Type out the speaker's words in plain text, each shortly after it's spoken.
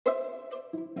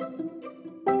You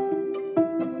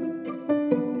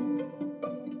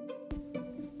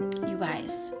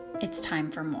guys, it's time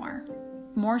for more.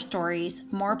 More stories,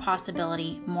 more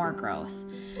possibility, more growth.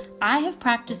 I have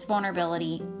practiced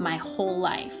vulnerability my whole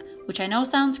life, which I know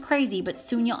sounds crazy, but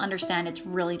soon you'll understand it's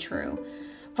really true.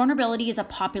 Vulnerability is a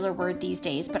popular word these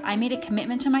days, but I made a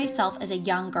commitment to myself as a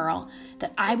young girl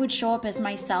that I would show up as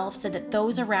myself so that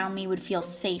those around me would feel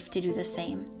safe to do the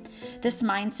same. This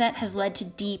mindset has led to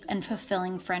deep and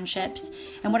fulfilling friendships.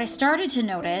 And what I started to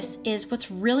notice is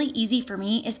what's really easy for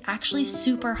me is actually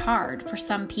super hard for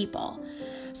some people.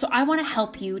 So I want to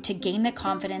help you to gain the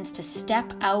confidence to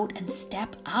step out and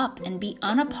step up and be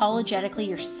unapologetically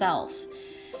yourself.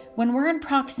 When we're in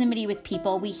proximity with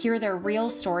people, we hear their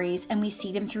real stories and we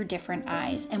see them through different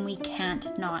eyes, and we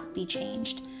can't not be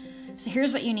changed. So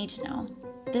here's what you need to know.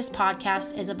 This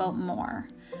podcast is about more.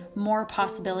 More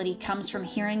possibility comes from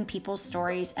hearing people's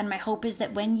stories, and my hope is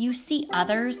that when you see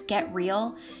others get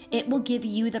real, it will give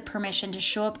you the permission to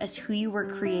show up as who you were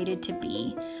created to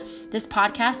be. This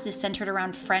podcast is centered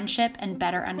around friendship and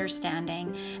better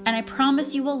understanding, and I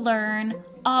promise you will learn,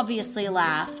 obviously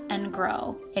laugh, and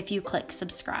grow if you click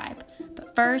subscribe.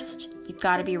 But first, you've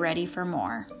got to be ready for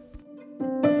more.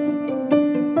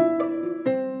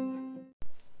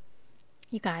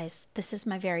 You guys, this is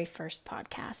my very first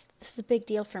podcast. This is a big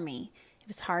deal for me. It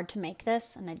was hard to make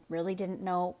this, and I really didn't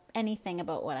know anything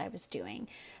about what I was doing.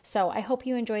 So I hope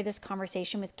you enjoy this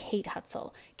conversation with Kate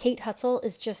Hutzel. Kate Hutzel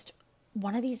is just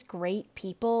one of these great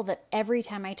people that every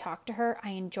time I talk to her, I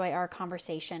enjoy our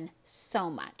conversation so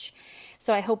much.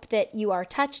 So I hope that you are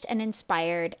touched and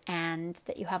inspired, and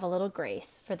that you have a little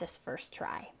grace for this first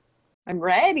try. I'm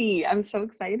ready. I'm so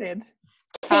excited.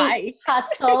 Kate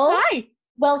Hutzel. Hi.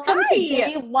 Welcome to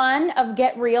day one of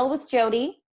Get Real with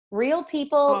Jody. Real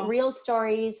people, real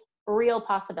stories, real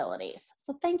possibilities.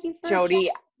 So thank you for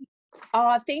Jody.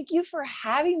 Thank you for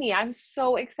having me. I'm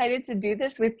so excited to do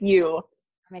this with you.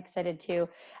 I'm excited too.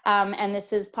 And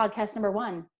this is podcast number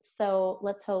 1. So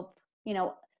let's hope,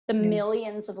 the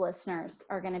millions of listeners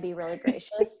are going to be really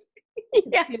gracious.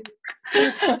 Yeah.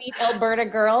 Two sweet Alberta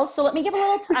girls. So let me give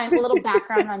a little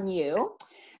background on you.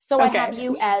 So I have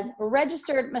you as a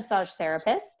registered massage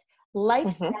therapist,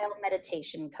 lifestyle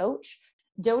meditation coach,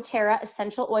 doTERRA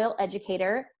essential oil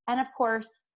educator, and of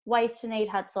course, wife to Nate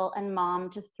Hutzel and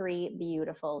mom to 3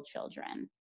 beautiful children.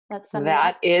 That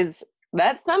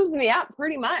sums me up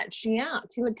pretty much. Yeah,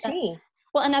 to a T.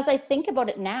 Well, and as I think about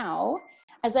it now,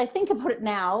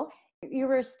 you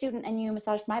were a student and you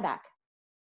massaged my back.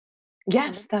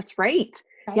 Yes, that's right.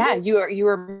 Yeah, you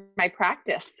were my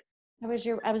practice. I was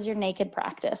your naked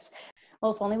practice.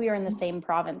 Well, if only we were in the same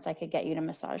province, I could get you to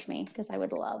massage me, because I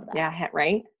would love that. Yeah,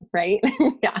 right.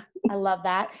 Yeah. I love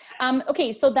that.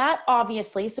 Okay, so that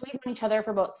obviously, so we've known each other for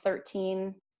about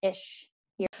 13-ish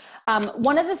years.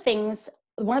 One of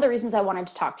the reasons I wanted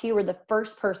to talk to you were the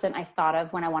first person I thought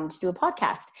of when I wanted to do a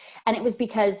podcast. And it was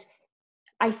because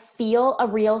I feel a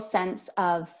real sense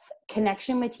of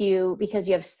connection with you, because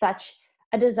you have such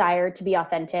a desire to be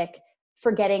authentic,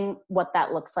 forgetting what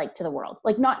that looks like to the world,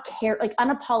 like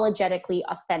unapologetically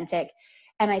authentic.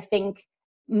 And I think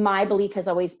my belief has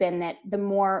always been that the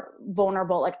more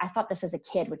vulnerable, I thought this as a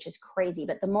kid, which is crazy,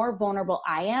 but the more vulnerable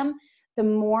I am, the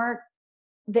more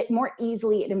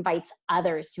easily it invites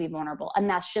others to be vulnerable. And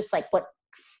that's just what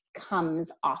comes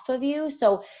off of you.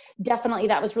 So definitely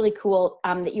that was really cool,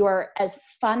 that you are as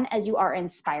fun as you are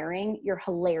inspiring. You're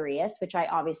hilarious, which I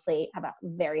obviously have a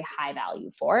very high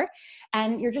value for,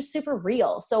 and you're just super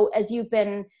real. So as you've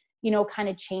been, kind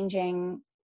of changing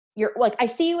I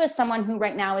see you as someone who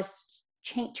right now is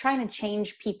trying to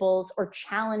change people's or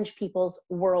challenge people's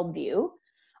worldview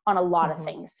on a lot of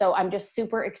things. So I'm just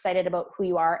super excited about who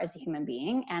you are as a human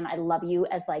being. And I love you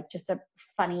as just a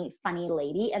funny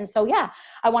lady. And so, yeah,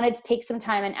 I wanted to take some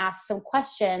time and ask some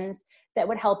questions that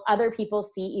would help other people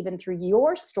see, even through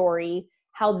your story,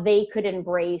 how they could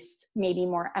embrace maybe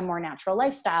a more natural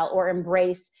lifestyle, or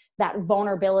embrace that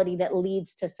vulnerability that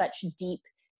leads to such deep,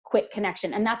 quick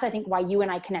connection. And that's, I think, why you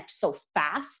and I connect so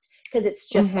fast, because it's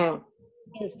just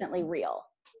instantly real.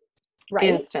 Right?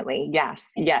 Instantly.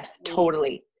 Yes. Yes,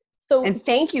 totally. So, and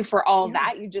thank you for all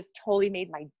that. You just totally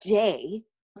made my day.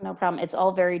 No problem. It's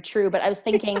all very true. But I was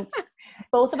thinking,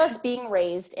 both of us being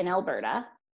raised in Alberta,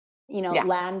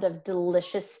 land of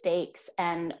delicious steaks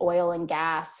and oil and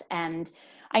gas. And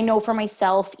I know for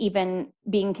myself, even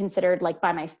being considered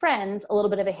by my friends, a little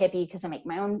bit of a hippie, because I make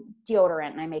my own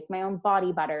deodorant and I make my own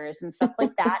body butters and stuff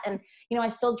like that. And, I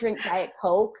still drink Diet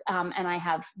Coke, and I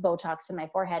have Botox in my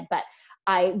forehead, but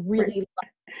I'm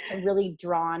really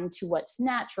drawn to what's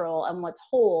natural and what's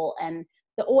whole, and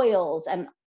the oils. And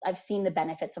I've seen the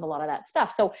benefits of a lot of that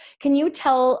stuff. So can you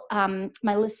tell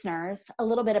my listeners a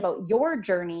little bit about your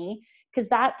journey? Because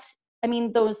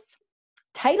those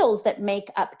titles that make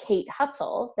up Kate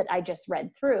Hutzel that I just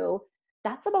read through,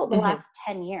 that's about the last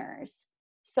 10 years.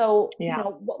 So,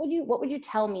 what would you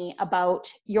tell me about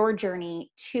your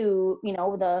journey to,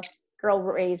 the girl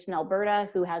raised in Alberta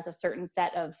who has a certain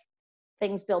set of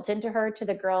things built into her, to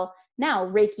the girl now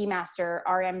Reiki master,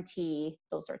 RMT,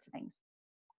 those sorts of things?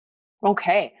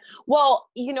 Okay. Well,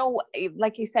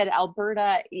 like you said,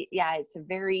 Alberta, it's a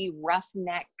very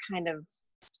roughneck kind of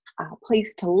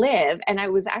place to live. And I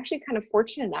was actually kind of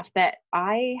fortunate enough that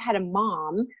I had a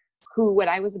mom who, when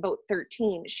I was about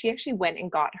 13, she actually went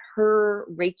and got her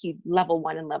Reiki level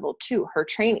 1 and level 2, her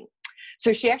training.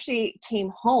 So she actually came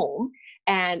home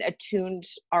and attuned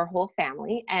our whole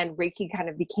family, and Reiki kind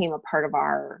of became a part of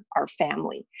our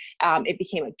family. It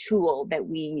became a tool that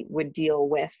we would deal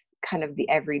with kind of the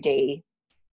everyday,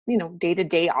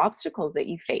 day-to-day obstacles that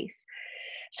you face.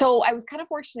 So I was kind of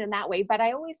fortunate in that way, but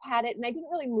I always had it, and I didn't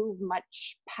really move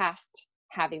much past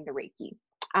having the Reiki.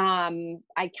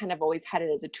 I kind of always had it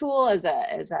as a tool, as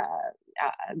a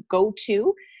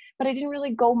go-to, but I didn't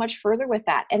really go much further with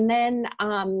that. And then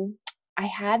I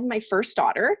had my first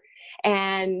daughter,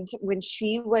 and when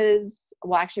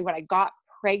when I got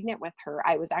pregnant with her,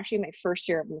 I was actually in my first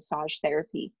year of massage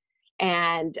therapy.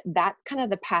 And that's kind of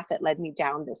the path that led me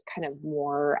down this kind of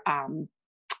more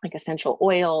like essential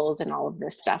oils and all of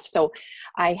this stuff. So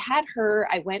I had her,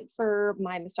 I went for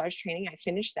my massage training, I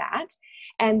finished that.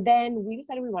 And then we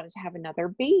decided we wanted to have another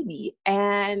baby.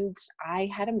 And I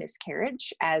had a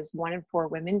miscarriage, as 1 in 4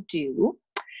 women do.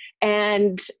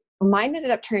 And mine ended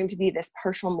up turning to be this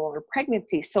partial molar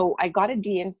pregnancy. So I got a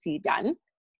DNC done,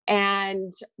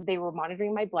 and they were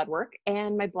monitoring my blood work,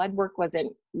 and my blood work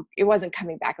wasn't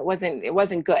coming back. It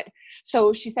wasn't good.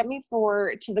 So she sent me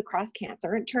to the cross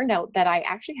cancer. It turned out that I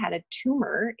actually had a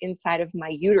tumor inside of my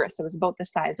uterus. It was about the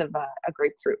size of a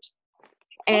grapefruit.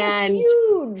 And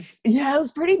huge. Yeah, it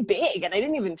was pretty big, and I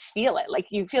didn't even feel it.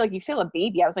 Like you feel a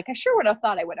baby. I was like, I sure would have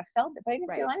thought I would have felt it, but I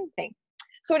didn't feel anything.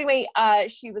 So anyway,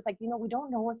 she was like, we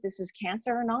don't know if this is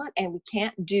cancer or not, and we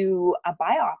can't do a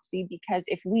biopsy because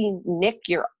if we nick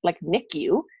you,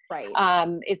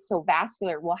 it's so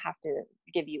vascular, we'll have to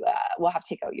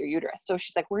take out your uterus. So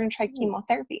she's like, we're going to try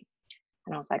chemotherapy.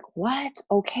 And I was like, what?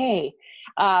 Okay.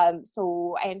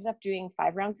 So I ended up doing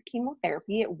 5 rounds of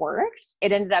chemotherapy. It worked.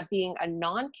 It ended up being a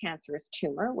non-cancerous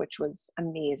tumor, which was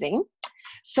amazing.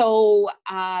 So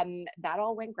that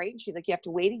all went great. And she's like, you have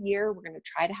to wait a year. We're going to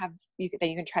try to have, then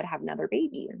you can try to have another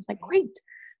baby. And I was like, great.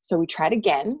 So we tried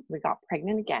again. We got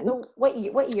pregnant again. So what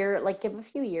year, like give a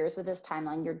few years with this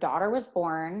timeline, your daughter was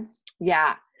born?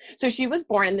 Yeah. So she was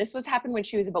born, and this happened when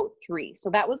she was about 3.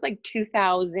 So that was like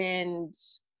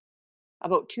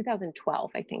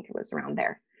 2012, I think it was around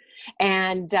there.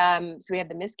 And so we had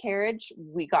the miscarriage,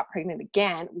 we got pregnant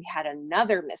again, we had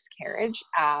another miscarriage,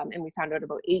 and we found out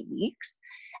about 8 weeks.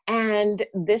 And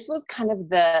this was kind of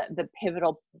the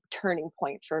pivotal turning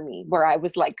point for me, where I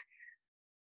was like,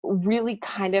 really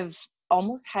kind of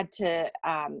almost had to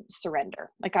surrender.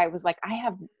 Like I was like, I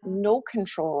have no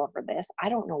control over this. I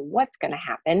don't know what's going to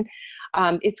happen.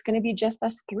 It's going to be just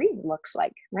us 3, looks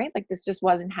like, right? Like this just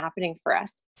wasn't happening for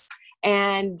us.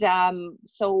 And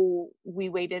so we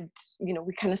waited, we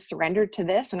kind of surrendered to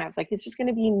this. And I was like, it's just going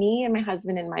to be me and my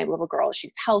husband and my little girl.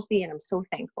 She's healthy, and I'm so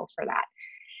thankful for that.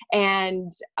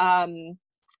 And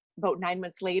about 9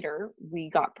 months later, we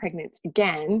got pregnant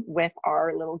again with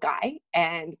our little guy,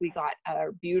 and we got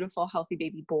a beautiful, healthy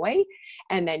baby boy.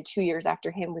 And then 2 years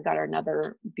after him, we got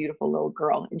another beautiful little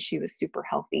girl, and she was super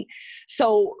healthy.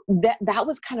 So that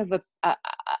was kind of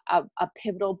a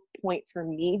pivotal point for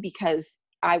me, because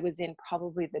I was in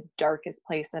probably the darkest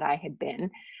place that I had been.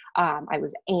 I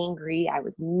was angry. I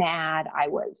was mad. I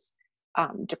was,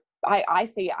 I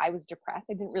say I was depressed.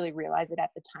 I didn't really realize it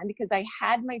at the time because I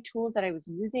had my tools that I was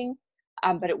using,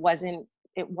 but it wasn't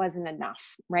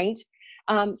enough. Right.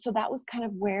 So that was kind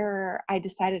of where I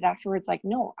decided afterwards, like,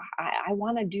 no, I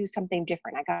want to do something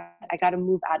different. I got to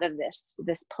move out of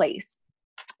this place.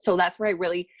 So that's where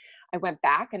I went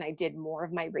back and I did more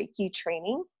of my Reiki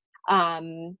training.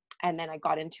 And then I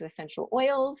got into essential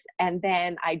oils. And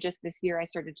then this year I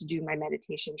started to do my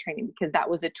meditation training, because that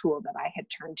was a tool that I had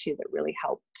turned to that really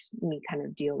helped me kind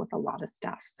of deal with a lot of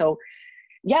stuff. So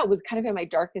yeah, it was kind of in my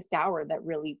darkest hour that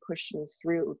really pushed me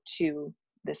through to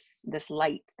this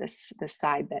light, this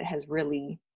side that has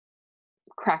really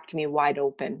cracked me wide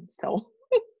open. So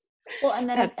well, and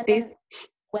then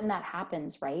when that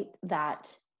happens, right, that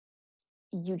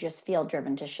you just feel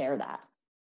driven to share that,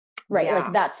 right? Yeah.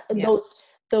 Like that's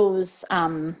those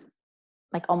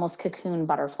like almost cocoon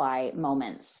butterfly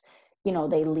moments, you know,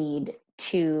 they lead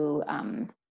to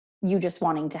you just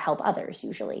wanting to help others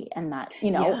usually. And that,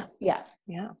 you know, Yeah. yeah.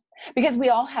 Yeah. Because we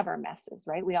all have our messes,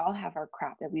 right? We all have our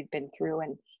crap that we've been through,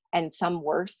 and some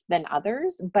worse than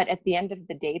others. But at the end of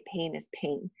the day, pain is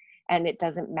pain. And it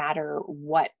doesn't matter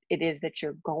what it is that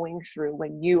you're going through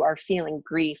when you are feeling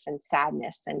grief and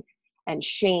sadness and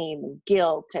shame and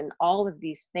guilt and all of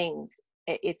these things.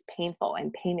 It's painful,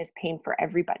 and pain is pain for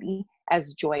everybody,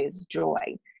 as joy is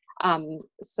joy.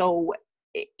 So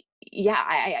yeah,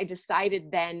 I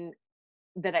decided then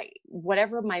that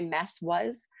whatever my mess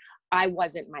was, I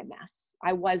wasn't my mess.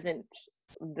 I wasn't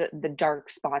the dark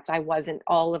spots. I wasn't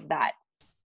all of that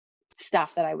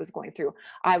stuff that I was going through.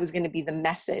 I was going to be the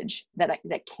message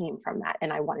that came from that.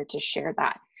 And I wanted to share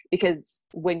that, because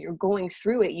when you're going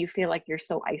through it, you feel like you're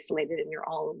so isolated and you're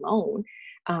all alone.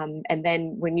 And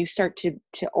then when you start to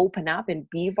open up and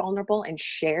be vulnerable and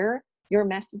share your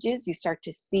messages, you start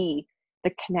to see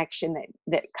the connection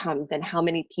that comes, and how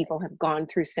many people have gone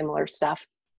through similar stuff.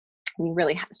 And you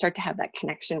really start to have that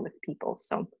connection with people.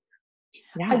 So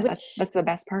yeah, that's the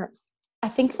best part. I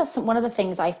think that's one of the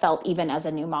things I felt even as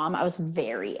a new mom. I was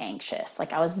very anxious.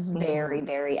 Like I was very, Mm-hmm.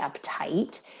 very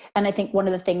uptight. And I think one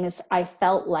of the things I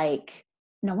felt like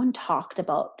no one talked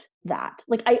about that.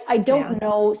 Like I don't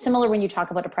know, similar when you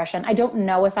talk about depression, I don't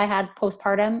know if I had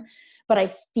postpartum, but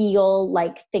I feel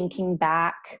like thinking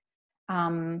back,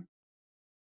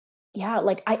 yeah,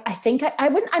 like I think I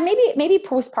wouldn't, maybe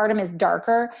postpartum is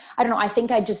darker. I don't know. I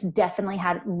think I just definitely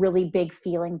had really big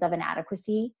feelings of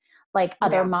inadequacy. Like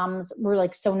other moms were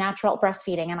like so natural at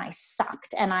breastfeeding and I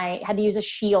sucked, and I had to use a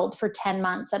shield for 10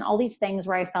 months and all these things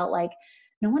where I felt like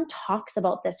no one talks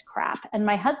about this crap. And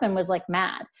my husband was like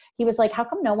mad. He was like, how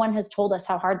come no one has told us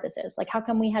how hard this is? Like, how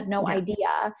come we had no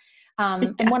idea?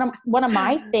 And one of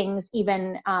my things,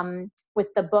 even with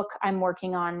the book I'm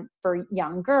working on for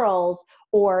young girls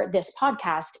or this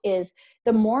podcast, is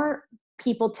the more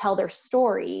people tell their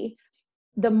story,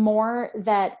 the more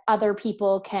that other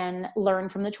people can learn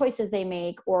from the choices they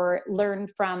make, or learn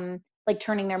from like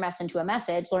turning their mess into a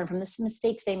message, learn from the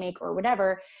mistakes they make or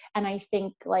whatever. And I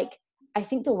think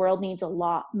the world needs a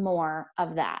lot more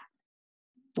of that.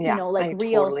 Yeah, you know, like I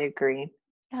real, totally agree.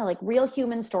 yeah, like real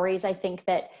human stories. I think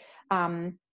that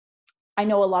I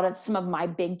know some of my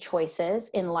big choices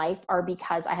in life are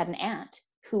because I had an aunt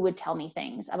who would tell me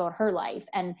things about her life,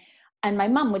 and my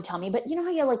mom would tell me, but you know how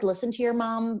you like listen to your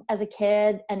mom as a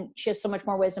kid and she has so much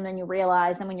more wisdom than you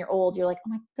realize. And when you're old, you're like,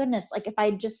 oh my goodness, like if I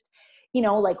just, you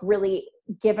know, like really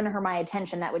given her my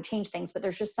attention, that would change things. But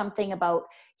there's just something about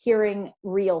hearing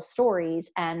real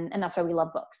stories, and that's why we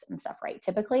love books and stuff, right?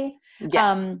 Typically.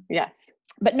 Yes. Yes.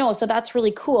 But no, so that's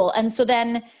really cool. And so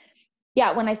then,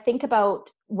 yeah, when I think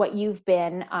about what you've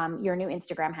been, your new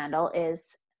Instagram handle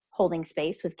is Holding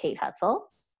Space with Kate Hutzel,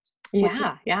 which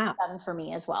you've done for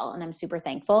me as well. And I'm super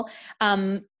thankful.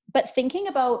 But thinking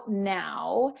about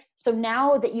now, so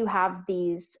now that you have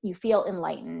these, you feel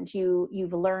enlightened,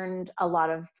 you've learned a lot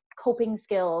of coping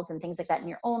skills and things like that in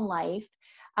your own life.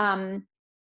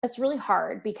 That's really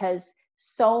hard because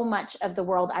so much of the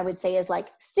world, I would say, is like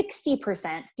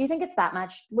 60%. Do you think it's that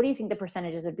much? What do you think the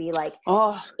percentages would be like?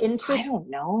 Oh, I don't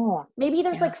know. Maybe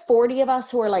there's like 40 of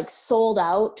us who are like sold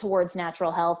out towards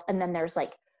natural health. And then there's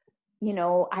like, you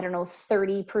know, I don't know,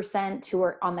 30% who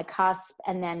are on the cusp.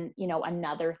 And then, you know,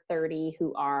 another 30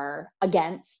 who are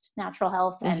against natural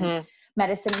health and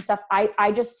medicine and stuff.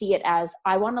 I just see it as,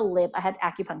 I want to live, I had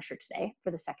acupuncture today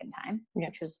for the second time,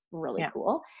 which was really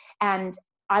cool. And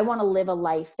I want to live a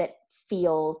life that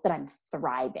feels that I'm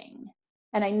thriving.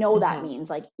 And I know that means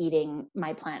like eating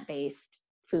my plant-based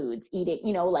foods, eating,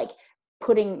 you know, like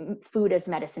putting food as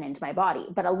medicine into my body.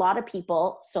 But a lot of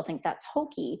people still think that's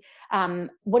hokey.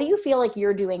 What do you feel like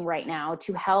you're doing right now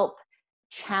to help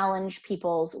challenge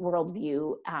people's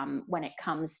worldview when it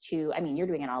comes to, I mean, you're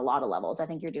doing it on a lot of levels. I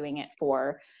think you're doing it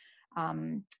for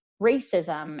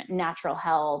racism, natural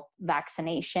health,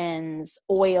 vaccinations,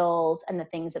 oils, and the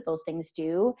things that those things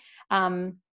do.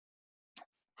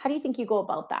 How do you think you go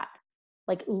about that?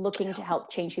 Like looking to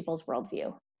help change people's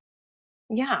worldview?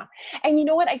 Yeah. And you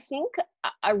know what? I think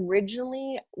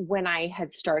originally when I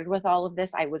had started with all of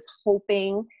this, I was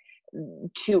hoping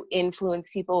to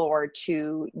influence people, or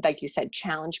to, like you said,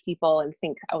 challenge people and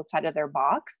think outside of their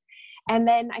box. And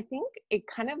then I think it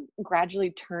kind of gradually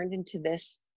turned into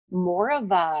this more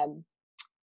of an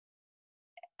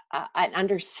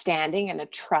understanding and a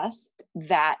trust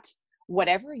that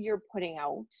whatever you're putting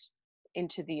out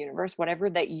into the universe, whatever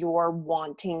that you're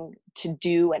wanting to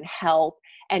do and help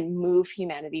and move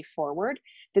humanity forward,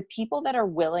 the people that are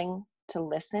willing to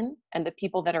listen and the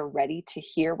people that are ready to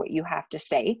hear what you have to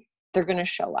say, they're going to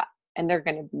show up and they're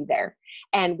going to be there.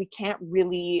 And we can't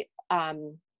really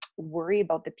worry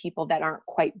about the people that aren't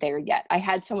quite there yet. I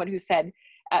had someone who said,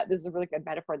 this is a really good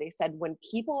metaphor. They said, when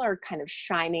people are kind of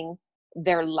shining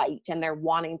their light and they're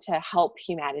wanting to help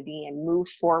humanity and move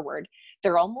forward,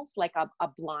 they're almost like a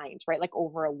blind, right? Like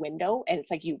over a window. And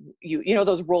it's like, you know,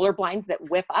 those roller blinds that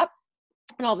whip up,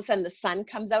 and all of a sudden the sun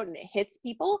comes out and it hits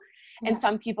people. And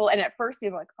some people, and at first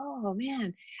people are like, oh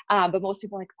man. But most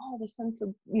people are like, oh, the sun's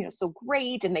so, you know, so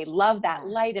great. And they love that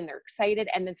light and they're excited.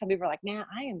 And then some people are like, man,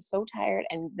 I am so tired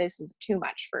and this is too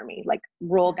much for me. Like,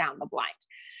 roll down the blind.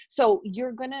 So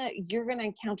you're gonna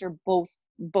encounter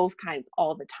both kinds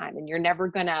all the time. And you're never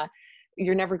gonna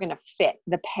fit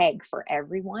the peg for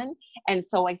everyone. And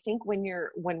so I think when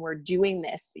we're doing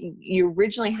this, you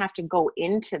originally have to go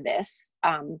into this,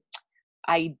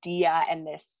 idea and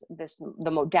the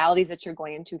modalities that you're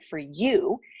going into for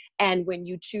you. And when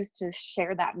you choose to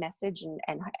share that message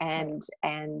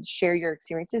and share your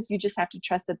experiences, you just have to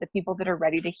trust that the people that are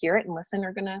ready to hear it and listen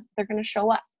they're gonna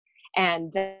show up.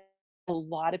 And a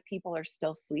lot of people are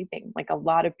still sleeping. Like, a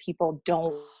lot of people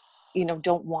don't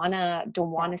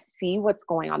want to see what's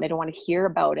going on. They don't want to hear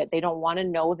about it. They don't want to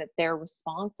know that they're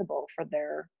responsible for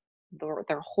their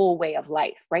whole way of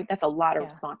life, right? That's a lot of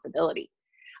responsibility.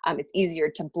 It's easier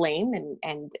to blame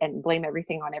and blame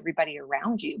everything on everybody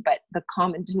around you. But the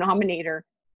common denominator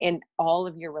in all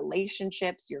of your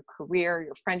relationships, your career,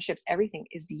 your friendships, everything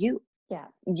is you. Yeah.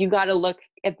 You got to look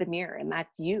at the mirror, and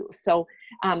that's you. So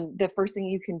the first thing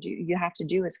you have to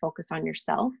do is focus on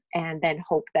yourself, and then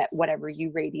hope that whatever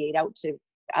you radiate out to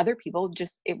other people,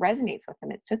 it resonates with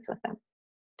them. It sits with them.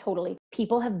 Totally.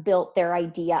 People have built their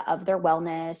idea of their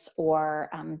wellness or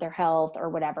their health or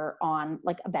whatever on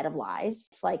like a bed of lies.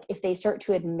 It's like, if they start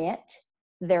to admit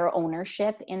their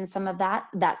ownership in some of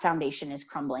that foundation is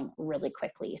crumbling really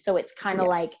quickly. So it's kind of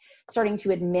like starting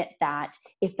to admit that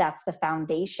if that's the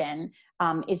foundation,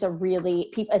 is a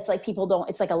really, it's like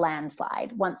it's like a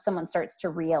landslide once someone starts to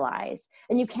realize,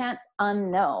 and you can't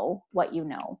unknow what you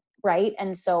know. Right.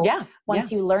 And so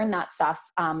once you learn that stuff,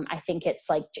 I think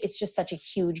it's just such a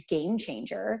huge game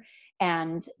changer.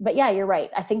 But yeah, you're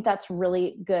right. I think that's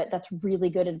really good. That's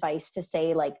really good advice to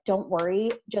say, like, don't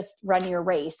worry, just run your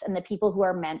race. And the people who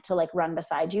are meant to like run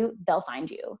beside you, they'll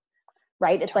find you.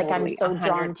 Right. It's totally, like, I'm so 100%.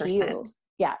 Drawn to you.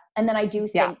 Yeah. And then I do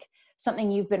think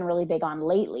something you've been really big on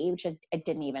lately, which I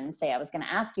didn't even say I was going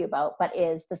to ask you about, but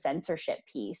is the censorship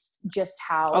piece. Just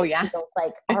how feels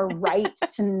like our right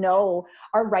to know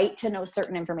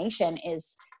certain information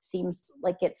seems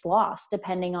like it's lost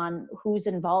depending on who's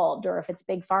involved, or if it's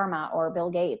Big Pharma or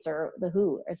Bill Gates or the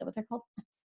WHO. Is that what they're called?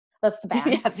 That's the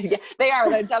band. Yeah, they are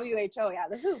the WHO. Yeah,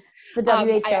 the WHO.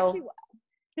 The WHO.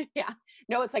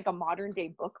 No, it's like a modern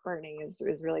day book burning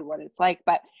is really what it's like.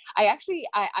 But I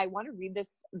want to read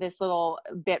this little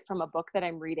bit from a book that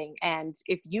I'm reading. And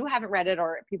if you haven't read it,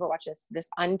 or if people watch this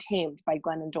Untamed by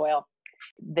Glennon Doyle,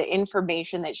 the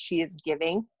information that she is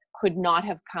giving could not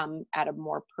have come at a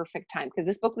more perfect time, because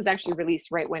this book was actually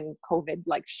released right when COVID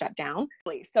shut down.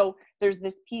 So there's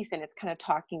this piece, and it's kind of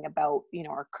talking about,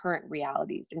 our current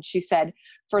realities. And she said,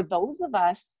 for those of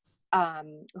us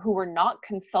who were not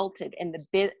consulted in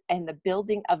the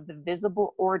building of the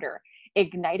visible order,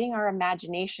 igniting our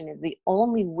imagination is the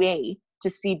only way to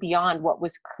see beyond what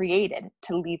was created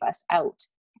to leave us out.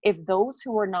 If those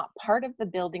who are not part of the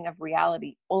building of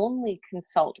reality only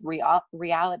consult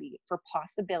reality for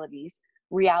possibilities,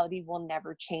 reality will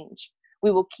never change.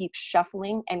 We will keep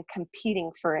shuffling and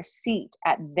competing for a seat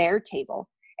at their table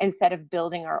instead of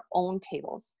building our own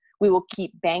tables. We will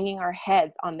keep banging our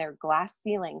heads on their glass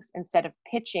ceilings instead of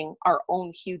pitching our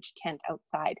own huge tent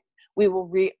outside. We will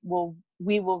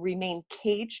remain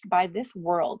caged by this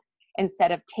world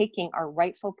instead of taking our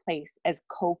rightful place as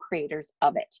co-creators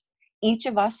of it. Each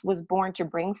of us was born to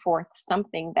bring forth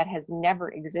something that has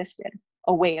never existed,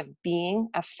 a way of being,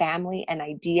 a family, an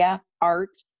idea, art,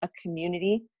 a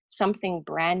community, something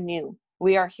brand new.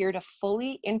 We are here to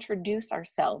fully introduce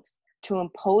ourselves, to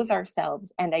impose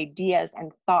ourselves and ideas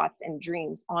and thoughts and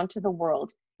dreams onto the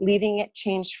world, leaving it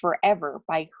changed forever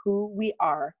by who we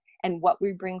are and what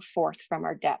we bring forth from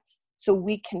our depths. So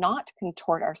we cannot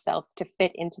contort ourselves to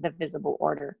fit into the visible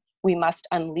order. We must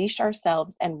unleash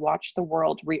ourselves and watch the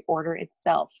world reorder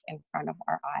itself in front of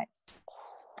our eyes.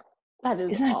 That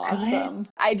is Isn't that awesome.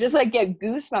 Good? I just get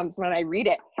goosebumps when I read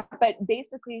it. But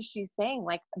basically she's saying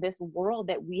this world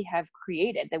that we have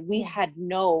created, that we had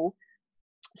no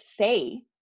say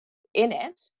in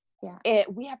it,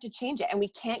 we have to change it. And we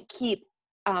can't keep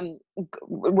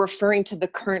referring to the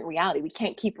current reality. We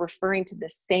can't keep referring to the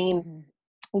same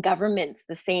governments,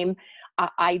 the same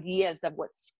ideas of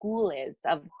what school is,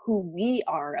 of who we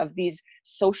are, of these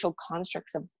social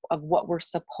constructs of what we're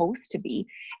supposed to be.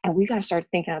 And we got to start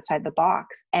thinking outside the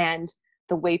box. And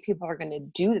the way people are going to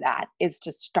do that is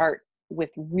to start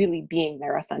with really being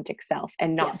their authentic self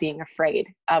and not Yes. being afraid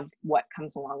of what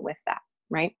comes along with that,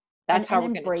 right? That's how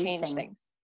we're going to change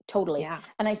things. Totally. Yeah.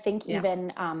 And I think Yeah.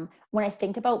 even when I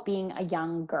think about being a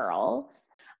young girl,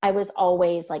 I was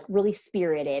always like really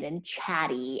spirited and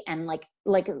chatty, and like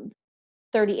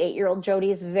 38-year-old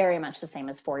Jody is very much the same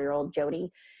as 4-year-old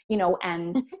Jody, you know,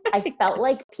 and I felt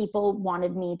like people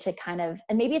wanted me to kind of,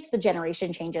 and maybe it's the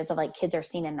generation changes of like kids are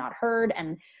seen and not heard.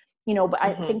 And, you know, but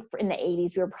I think in the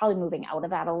 80s, we were probably moving out of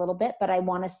that a little bit, but I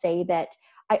want to say that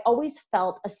I always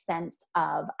felt a sense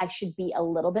of I should be a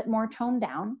little bit more toned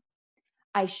down.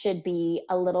 I should be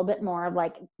a little bit more of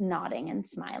like nodding and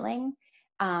smiling,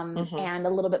 and a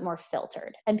little bit more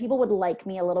filtered. And people would like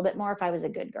me a little bit more if I was a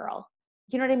good girl.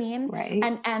 You know what I mean? Right.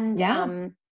 And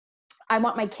I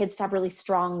want my kids to have really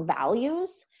strong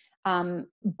values.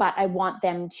 But I want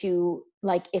them to,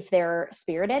 like, if they're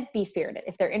spirited, be spirited.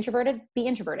 If they're introverted, be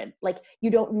introverted. Like, you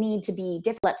don't need to be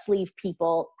different. Let's leave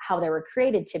people how they were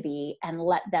created to be and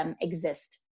let them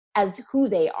exist as who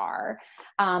they are,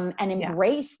 and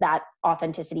embrace that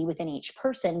authenticity within each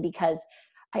person. Because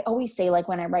I always say, like,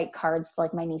 when I write cards to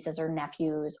like my nieces or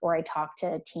nephews, or I talk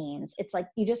to teens, it's like,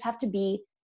 you just have to be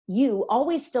you,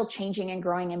 always still changing and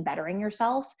growing and bettering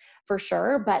yourself for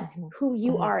sure, but who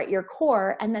you are at your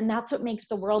core. And then that's what makes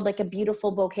the world like a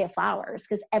beautiful bouquet of flowers,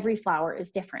 because every flower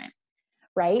is different.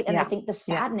 Right. And I think the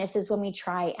sadness is when we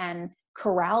try and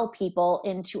corral people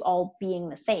into all being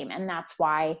the same. And that's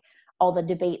why all the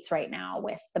debates right now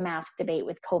with the mask debate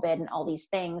with COVID and all these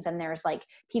things. And there's like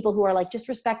people who are like, just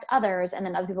respect others. And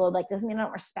then other people are like, doesn't mean I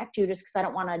don't respect you just because I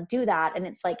don't want to do that. And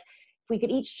it's like, if we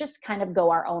could each just kind of go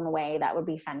our own way, that would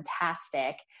be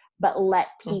fantastic. But let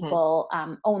people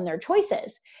own their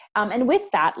choices. And with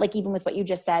that, like, even with what you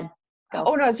just said, go.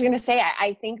 Oh, no, I was going to say,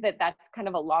 I think that that's kind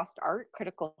of a lost art,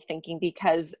 critical thinking,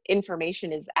 because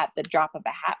information is at the drop of a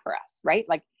hat for us, right?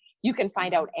 Like, you can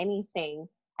find out anything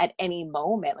at any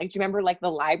moment. Like, do you remember like the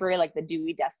library, like the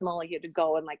Dewey Decimal, like you had to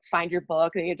go and like find your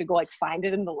book, and you had to go like find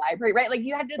it in the library, right? Like,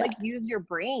 you had to like use your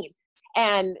brain.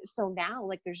 And so now,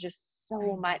 like, there's just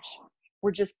so much,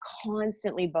 we're just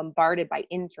constantly bombarded by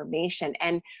information.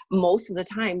 And most of the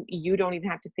time, you don't even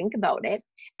have to think about it.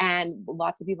 And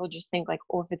lots of people just think like,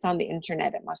 oh, if it's on the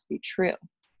internet, it must be true,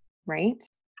 right?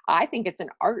 I think it's an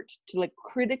art to like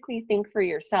critically think for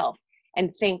yourself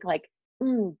and think like,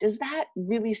 does that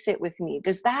really sit with me?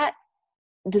 Does that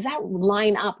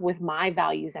line up with my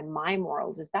values and my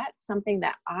morals? Is that something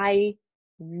that I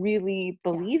really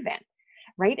believe in?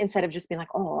 Right? Instead of just being like,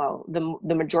 oh, well,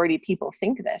 the majority of people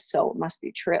think this, so it must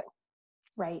be true.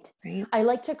 Right. I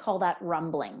like to call that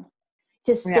rumbling.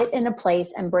 To sit Yeah. in a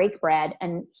place and break bread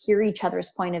and hear each other's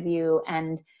point of view,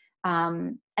 and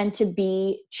to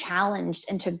be challenged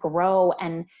and to grow,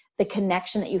 and the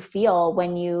connection that you feel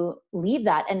when you leave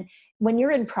that. And when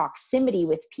you're in proximity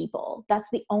with people, that's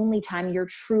the only time you're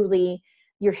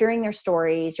hearing their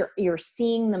stories, you're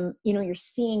seeing them, you're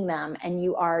seeing them, and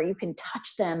you can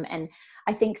touch them. And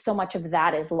I think so much of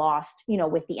that is lost,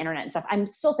 with the internet and stuff. I'm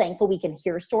still thankful we can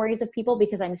hear stories of people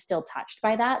because I'm still touched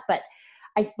by that. But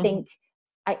I think,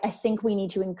 I think we need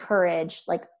to encourage,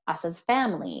 like, us as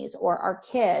families or our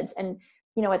kids. And,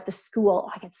 at the school,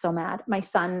 I get so mad. My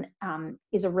son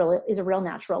is a real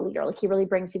natural leader. Like, he really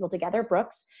brings people together,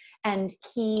 Brooks. And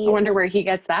I wonder where he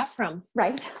gets that from.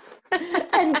 Right.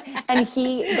 and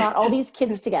he got all these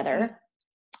kids together,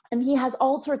 and he has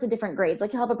all sorts of different grades.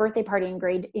 Like, he'll have a birthday party in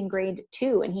grade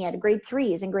 2, and he had grade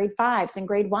 3s and grade 5s and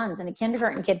grade 1s and a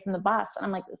kindergarten kid from the bus. And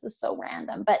I'm like, this is so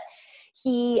random. But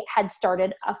he had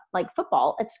started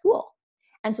football at school.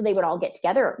 And so they would all get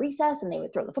together at recess and they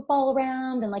would throw the football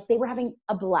around, and like, they were having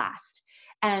a blast.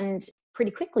 And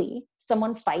pretty quickly,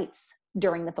 someone fights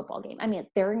during the football game. I mean,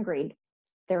 they're in grade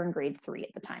 3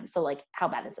 at the time. So like, how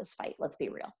bad is this fight? Let's be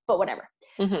real, but whatever.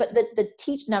 But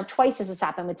now twice this has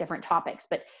happened with different topics,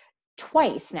 but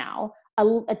twice now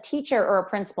a teacher or a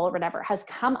principal or whatever has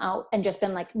come out and just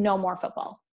been like, no more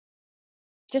football,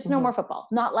 just no more football.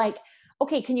 Not like,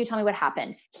 okay, can you tell me what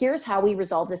happened? Here's how we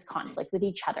resolve this conflict with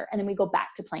each other. And then we go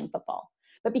back to playing football.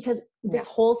 But because this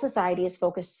whole society is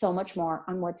focused so much more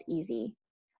on what's easy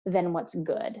than what's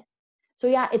good. So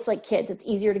yeah, it's like kids, it's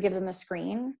easier to give them a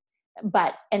screen,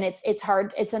 and it's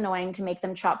hard, it's annoying to make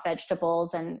them chop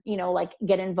vegetables and, like,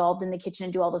 get involved in the kitchen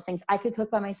and do all those things. I could cook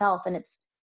by myself, and it's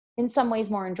in some ways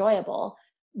more enjoyable,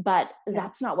 but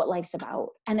that's not what life's about.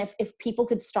 And if people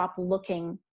could stop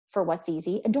looking for what's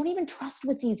easy and don't even trust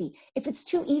what's easy. If it's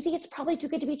too easy, it's probably too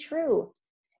good to be true.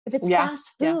 if it's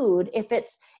fast food, if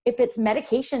it's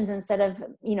medications instead of,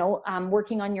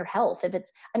 working on your health, if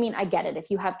it's, I mean, I get it.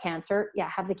 If you have cancer,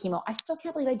 have the chemo. I still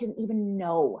can't believe I didn't even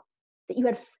know that you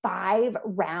had 5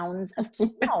 rounds of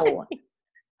chemo.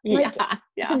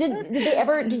 So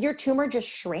did your tumor just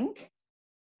shrink?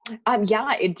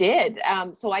 Yeah, it did.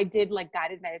 So I did like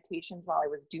guided meditations while I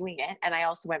was doing it. And I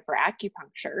also went for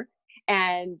acupuncture.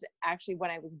 And actually, when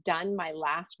I was done my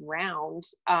last round,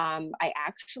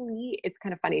 it's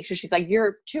kind of funny. So she's like,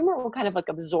 your tumor will kind of like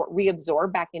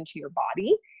reabsorb back into your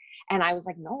body. And I was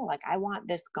like, no, like I want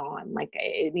this gone. Like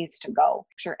it needs to go.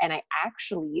 Sure. And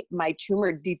my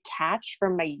tumor detached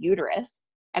from my uterus,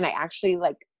 and I actually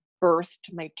like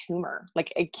birthed my tumor.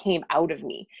 Like it came out of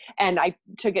me. And I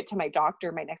took it to my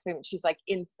doctor, my next appointment. She's like,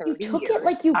 in 30 years. You took it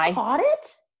like you caught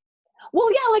it? Well,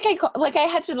 yeah,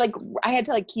 I had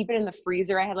to keep it in the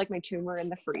freezer. I had like my tumor in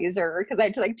the freezer because I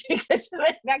had to like take it to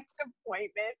the next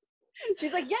appointment.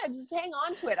 She's like, yeah, just hang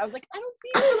on to it. I was like, I don't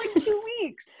see you for like 2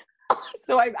 weeks.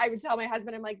 So I would tell my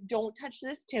husband, I'm like, don't touch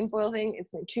this tinfoil thing.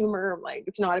 It's my tumor. Like,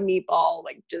 it's not a meatball.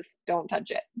 Like, just don't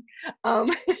touch it.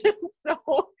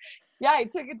 So yeah, I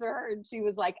took it to her and she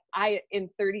was like, in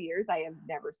 30 years, I have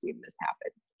never seen this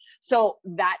happen. So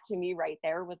that to me right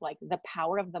there was like the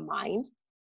power of the mind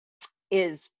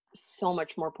is so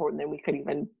much more important than we could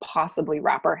even possibly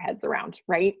wrap our heads around,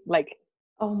 right? Like,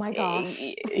 oh my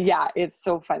gosh. Yeah, it's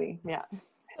so funny. Yeah.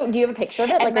 So do you have a picture of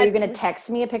it? Like, are you going to text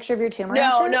me a picture of your tumor?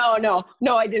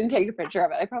 No, I didn't take a picture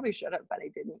of it. I probably should have, but I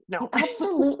didn't. No. You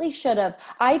absolutely should have.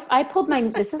 I pulled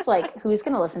this is like, who's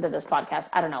going to listen to this podcast?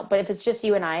 I don't know. But if it's just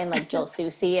you and I and like Jill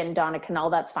Susie and Donna Canal,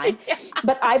 that's fine. Yeah.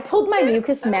 But I pulled my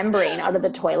mucous membrane out of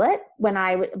the toilet when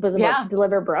I was about to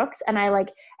deliver Brooks, and I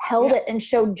like held it and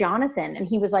showed Jonathan, and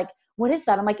he was like, what is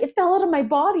that? I'm like, it fell out of my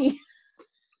body.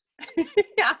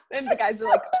 Yeah. And the guys are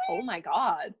like, oh my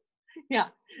God. Yeah,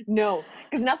 no,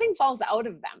 because nothing falls out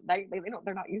of them.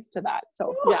 They're not used to that.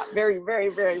 So yeah, very, very,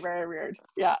 very, very weird.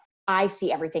 Yeah. I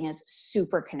see everything as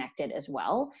super connected as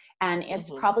well. And it's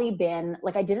probably been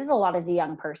like, I did it a lot as a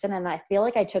young person. And I feel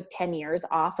like I took 10 years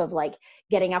off of like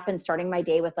getting up and starting my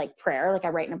day with like prayer. Like I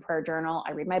write in a prayer journal,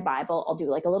 I read my Bible, I'll do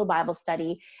like a little Bible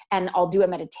study, and I'll do a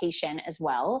meditation as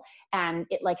well. And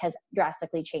it like has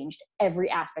drastically changed every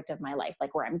aspect of my life,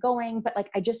 like where I'm going. But like,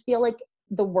 I just feel like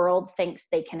the world thinks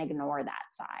they can ignore that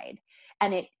side.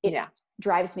 And it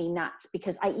drives me nuts,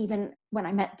 because when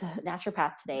I met the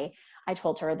naturopath today, I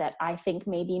told her that I think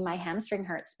maybe my hamstring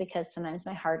hurts because sometimes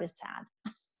my heart is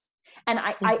sad. And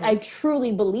I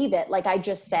truly believe it. Like I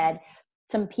just said,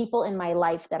 some people in my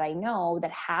life that I know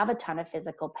that have a ton of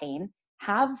physical pain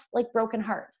have like broken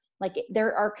hearts. Like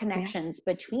there are connections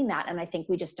between that. And I think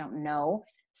we just don't know.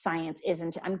 Science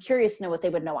isn't. I'm curious to know what they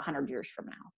would know 100 years from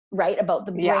now, right? About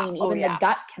the brain, the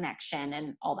gut connection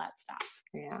and all that stuff.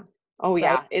 Yeah. Oh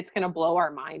yeah. Right? It's going to blow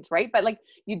our minds. Right. But like,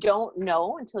 you don't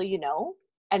know until you know,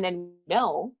 and then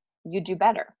you do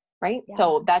better. Right. Yeah.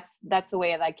 So that's the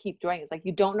way that I keep doing. It's like,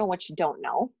 you don't know what you don't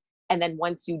know. And then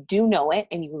once you do know it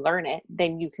and you learn it,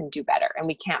 then you can do better. And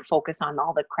we can't focus on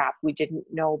all the crap we didn't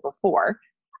know before.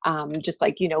 Just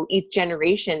like, each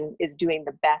generation is doing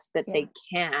the best that they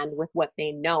can with what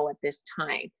they know at this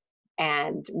time.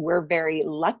 And we're very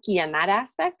lucky in that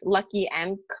aspect, lucky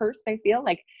and cursed. I feel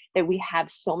like that we have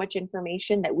so much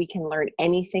information that we can learn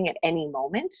anything at any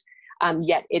moment.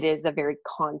 Yet it is a very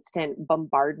constant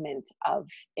bombardment of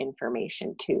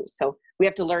information too. So we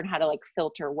have to learn how to like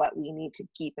filter what we need to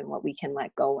keep and what we can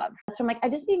let go of. So I'm like, I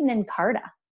just need an Encarta.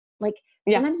 Like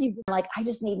sometimes I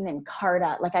just need an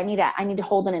Encarta. Like I need to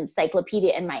hold an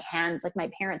encyclopedia in my hands. Like my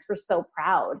parents were so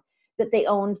proud that they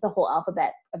owned the whole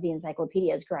alphabet of the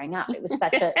encyclopedias growing up. It was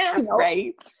such a,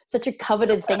 such a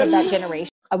coveted thing of that generation.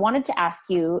 I wanted to ask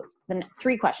you the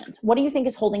 3 questions. What do you think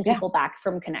is holding people back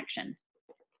from connection?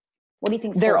 What do you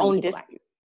think is their own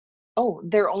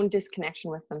their own disconnection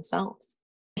with themselves?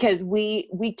 Because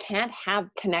we can't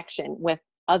have connection with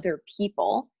other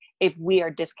people if we are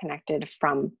disconnected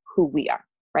from who we are,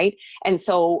 right? And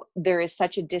so there is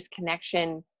such a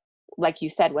disconnection, like you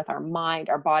said, with our mind,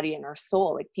 our body, and our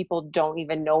soul. Like people don't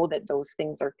even know that those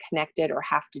things are connected or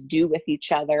have to do with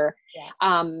each other.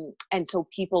 Yeah. And so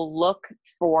people look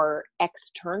for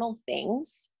external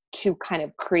things to kind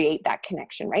of create that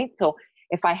connection, right? So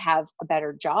if I have a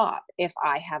better job, if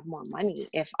I have more money,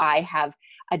 if I have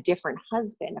a different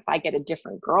husband, if I get a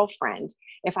different girlfriend,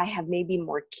 if I have maybe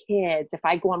more kids, if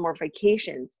I go on more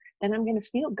vacations, then I'm going to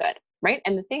feel good, right?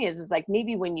 And the thing is like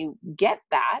maybe when you get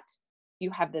that,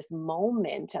 you have this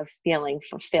moment of feeling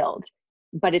fulfilled,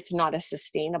 but it's not a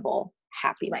sustainable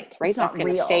happiness, right? That's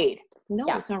going to fade. No,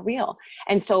 it's not real.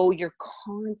 And so you're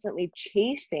constantly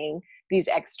chasing these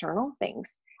external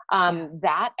things.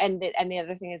 That, and the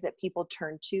other thing is that people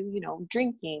turn to, you know,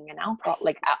 drinking and alcohol,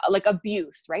 like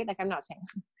abuse, right? Like, I'm not saying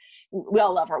we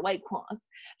all love our White Claws.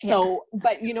 So,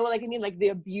 but you know, like, I mean, like the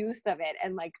abuse of it,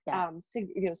 and like,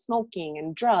 you know, smoking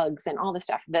and drugs and all the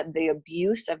stuff, that the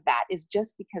abuse of that is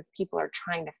just because people are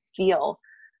trying to fill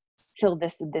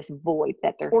this void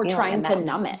that they're or feeling, trying to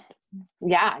numb it.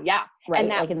 Yeah. Right.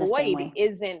 And that like void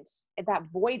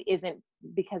isn't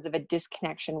because of a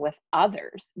disconnection with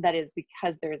others. That is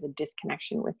because there is a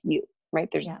disconnection with you, right?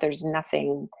 There's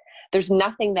nothing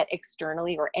that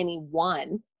externally or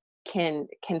anyone can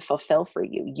fulfill for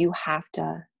you. You have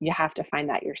to find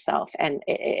that yourself. And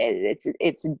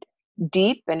it's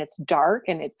deep, and it's dark,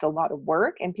 and it's a lot of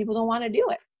work, and people don't want to do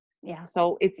it. Yeah.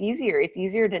 So it's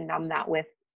easier to numb that with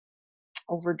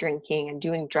over drinking and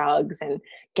doing drugs and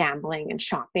gambling and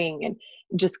shopping and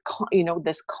just, you know,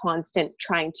 this constant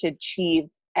trying to achieve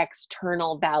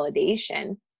external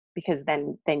validation, because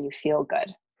then you feel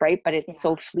good, right? But it's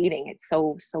so fleeting. It's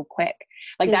so quick.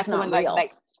 Like, it's that's the one, real.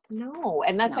 like, no.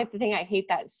 And that's like the thing, I hate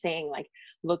that saying, like,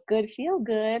 look good, feel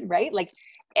good, right? Like,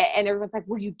 and everyone's like,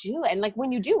 well, you do. And like,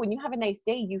 when you have a nice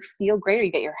day, you feel great, or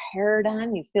you get your hair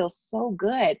done, you feel so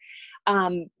good.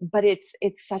 But it's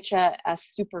such a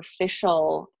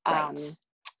superficial,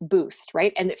 boost,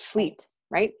 right? And it fleets,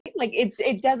 right? Like,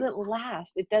 it doesn't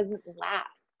last.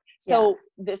 So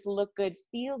this look good,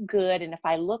 feel good. And if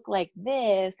I look like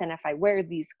this, and if I wear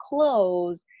these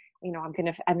clothes, you know, I'm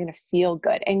going to feel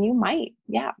good. And you might,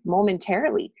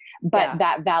 momentarily, but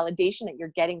that validation that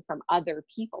you're getting from other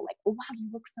people, like, oh, wow, you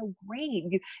look so great.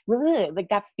 You really, like,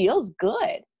 that feels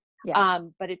good.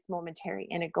 But it's momentary,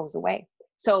 and it goes away.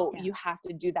 So you have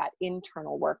to do that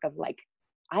internal work of like,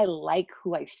 I like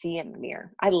who I see in the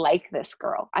mirror. I like this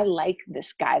girl. I like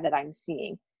this guy that I'm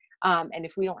seeing. And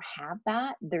if we don't have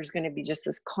that, there's going to be just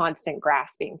this constant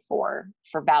grasping for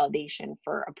validation,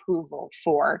 for approval,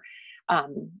 for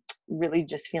really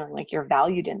just feeling like you're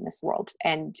valued in this world.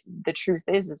 And the truth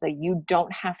is that you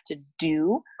don't have to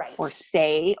do or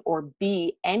say or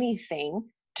be anything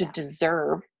to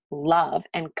deserve love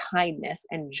and kindness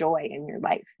and joy in your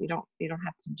life. You don't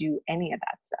have to do any of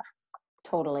that stuff.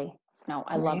 Totally. No,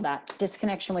 I love that.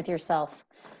 Disconnection with yourself.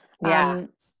 Yeah.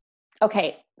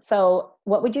 Okay. So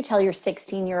what would you tell your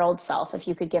 16-year-old self if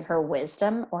you could give her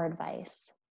wisdom or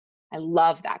advice? I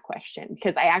love that question,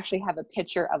 because I actually have a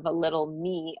picture of a little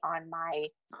me on my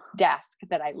desk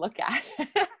that I look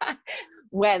at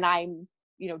when I'm,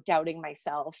 you know, doubting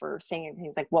myself or saying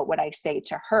things like, what would I say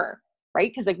to her? Right.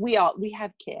 Because like we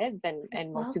have kids,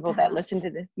 and most people that listen to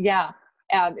this.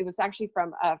 It was actually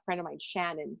from a friend of mine,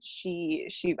 Shannon.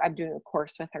 I'm doing a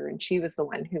course with her, and she was the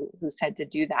one who said to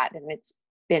do that. And it's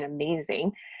been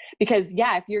amazing, because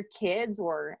if your kids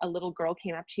or a little girl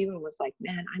came up to you and was like,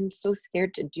 man, I'm so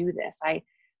scared to do this. I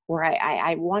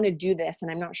want to do this, and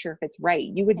I'm not sure if it's right.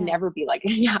 You would never be like,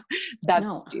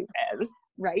 that's stupid.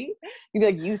 Right. You'd be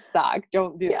like, you suck.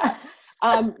 Don't do that.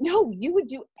 No, you would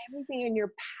do everything in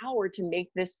your power to make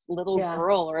this little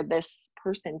girl or this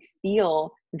person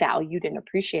feel valued and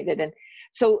appreciated. And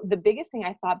so the biggest thing,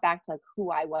 I thought back to like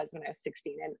who I was when I was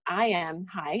 16, and I'm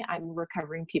a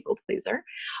recovering people pleaser.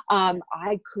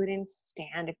 I couldn't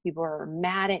stand if people were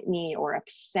mad at me or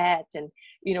upset. And,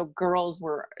 you know,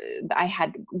 I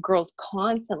had girls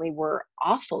constantly were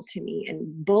awful to me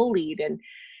and bullied, and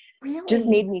just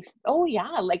made me,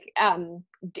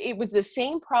 it was the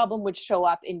same problem would show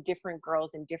up in different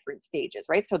girls in different stages,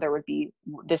 right? So there would be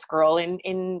this girl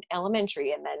in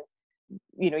elementary, and then,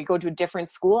 you know, you go to a different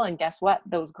school, and guess what?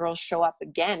 Those girls show up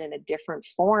again in a different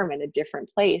form, in a different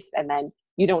place. And then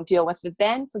you don't deal with it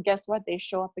then. So guess what? They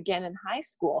show up again in high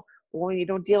school. Well, when you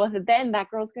don't deal with it then, that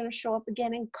girl's going to show up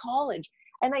again in college.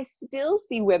 And I still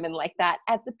see women like that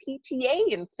at the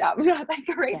PTA and stuff. Like,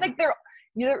 right? Like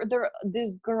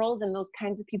these girls and those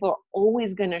kinds of people are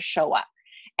always going to show up,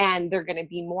 and they're going to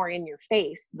be more in your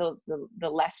face the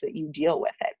less that you deal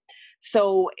with it.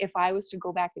 So if I was to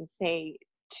go back and say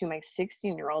to my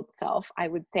 16-year-old self, I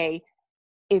would say,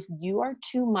 if you are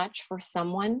too much for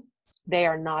someone, they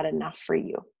are not enough for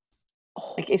you.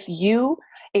 Like if you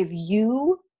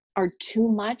are too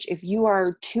much, if you are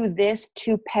too this,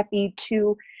 too peppy,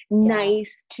 too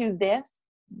nice, too this,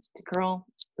 girl,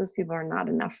 those people are not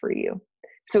enough for you.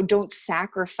 So don't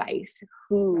sacrifice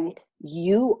who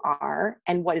you are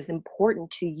and what is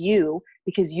important to you,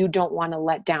 because you don't want to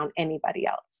let down anybody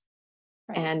else.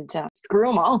 And screw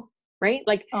them all, right?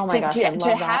 Like, oh my gosh,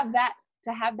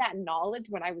 to have that knowledge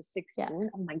when I was 16.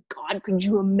 Oh my God, could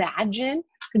you imagine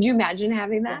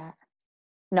having that?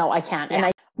 No, I can't.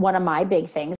 And one of my big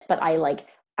things, but I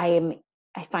am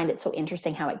I find it so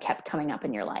interesting how it kept coming up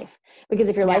in your life, because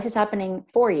if your Yeah. life is happening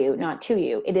for you, not to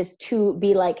you, it is to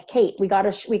be like, Kate, we got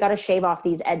to shave off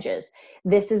these edges.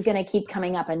 This is going to keep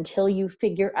coming up until you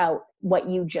figure out what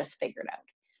you just figured out.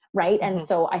 Right. And Mhm.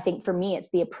 so I think for me, it's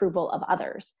the approval of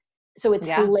others. So it's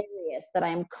Yeah. hilarious that I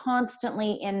am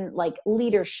constantly in like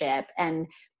leadership and,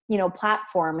 you know,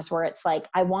 platforms where it's like,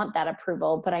 I want that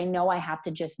approval, but I know I have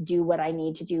to just do what I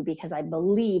need to do because I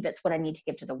believe it's what I need to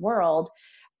give to the world,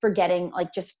 forgetting,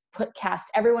 like, just cast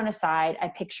everyone aside. I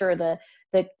picture the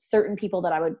certain people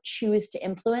that I would choose to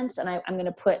influence. And I'm going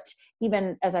to put,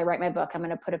 even as I write my book, I'm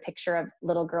going to put a picture of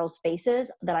little girls'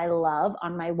 faces that I love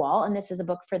on my wall. And this is a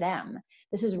book for them.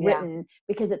 This is Yeah. written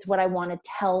because it's what I want to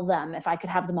tell them if I could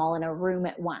have them all in a room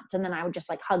at once. And then I would just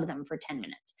like hug them for 10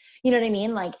 minutes. You know what I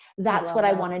mean? Like, that's what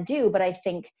I want to do. But I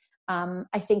think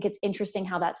it's interesting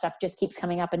how that stuff just keeps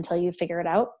coming up until you figure it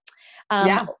out.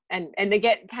 Yeah. And they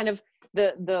get kind of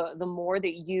the more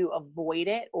that you avoid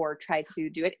it or try to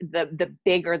do it, the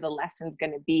bigger the lesson's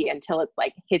going to be, until it's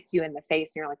like hits you in the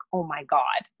face and you're like, oh my God,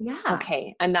 Yeah.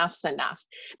 okay, enough's enough.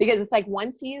 Because it's like,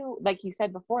 once you, like you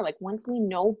said before, like once we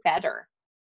know better,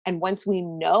 and once we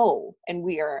know and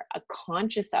we are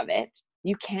conscious of it,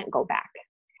 you can't go back.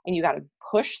 And you got to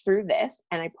push through this.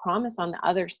 And I promise on the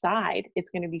other side, it's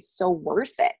going to be so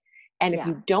worth it. And if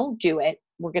you don't do it,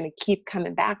 we're going to keep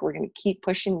coming back. We're going to keep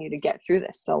pushing you to get through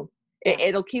this. So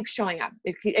it'll keep showing up.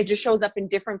 It just shows up in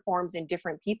different forms in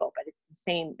different people, but it's the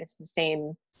same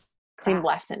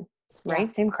lesson, right? Yeah.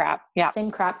 Same crap. Yeah.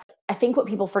 Same crap. I think what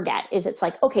people forget is it's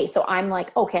like, okay, so I'm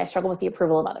like, okay, I struggle with the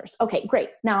approval of others. Okay, great.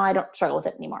 Now I don't struggle with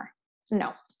it anymore.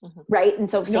 No. Mhm. Right. And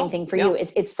so same thing for you. No.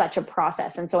 It's such a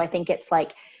process. And so I think it's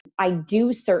like, I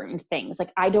do certain things.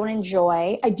 Like I do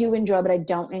enjoy, but I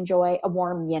don't enjoy a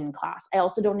warm yin class. I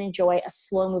also don't enjoy a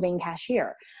slow moving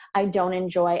cashier. I don't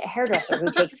enjoy a hairdresser who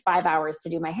takes 5 hours to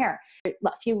do my hair.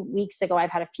 A few weeks ago,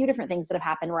 I've had a few different things that have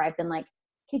happened where I've been like,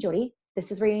 hey, Jody,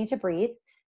 this is where you need to breathe.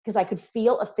 Because I could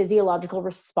feel a physiological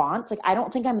response. Like, I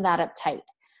don't think I'm that uptight.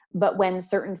 But when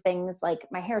certain things, like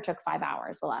my hair took 5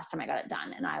 hours the last time I got it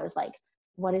done. And I was like,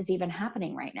 what is even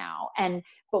happening right now?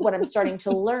 But what I'm starting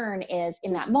to learn is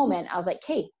in that moment, I was like,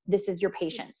 hey, this is your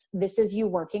patience. This is you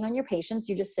working on your patience.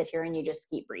 You just sit here and you just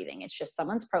keep breathing. It's just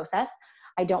someone's process.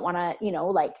 I don't want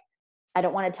to, I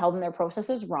don't want to tell them their process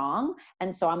is wrong.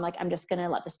 And so I'm like, I'm just going to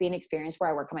let this be an experience where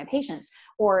I work on my patience.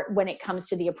 Or when it comes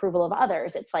to the approval of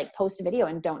others, it's like, post a video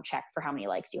and don't check for how many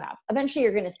likes you have. Eventually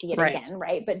you're going to see it again,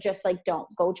 right? But just like, don't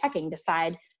go checking.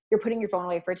 Decide you're putting your phone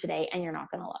away for today and you're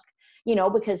not going to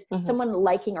look, because someone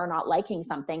liking or not liking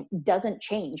something doesn't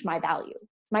change my value.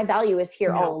 My value is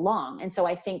here all along. And so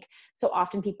I think so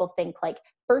often people think like,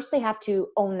 first they have to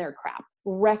own their crap,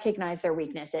 recognize their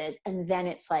weaknesses. And then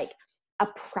it's like, a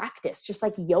practice, just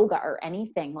like yoga or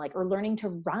anything, like, or learning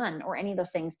to run or any of those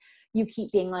things, you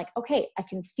keep being like, okay, I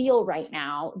can feel right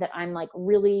now that I'm like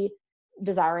really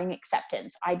desiring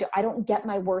acceptance. I don't get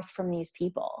my worth from these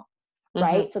people.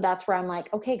 Right. So that's where I'm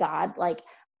like, okay, God, like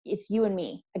it's you and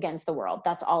me against the world.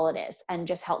 That's all it is. And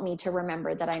just help me to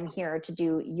remember that I'm here to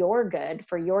do your good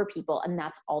for your people. And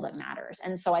that's all that matters.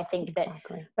 And so I think that,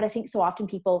 but I think so often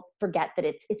people forget that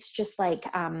it's just like,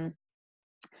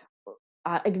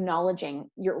 acknowledging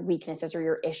your weaknesses or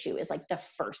your issue is like the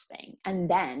first thing. And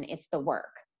then it's the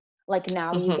work. Like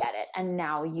now you get it and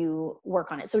now you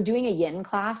work on it. So doing a yin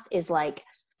class is like,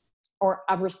 or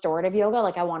a restorative yoga,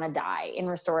 like I want to die in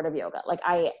restorative yoga. Like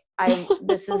I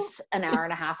this is an hour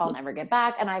and a half I'll never get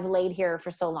back. And I've laid here for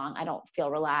so long, I don't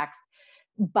feel relaxed.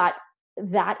 But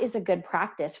that is a good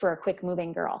practice for a quick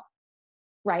moving girl.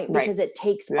 Right. Because it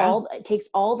takes all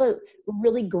the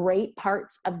really great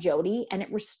parts of Jody and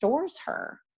it restores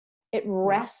her. It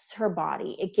rests her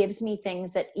body. It gives me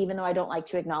things that even though I don't like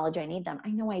to acknowledge I need them, I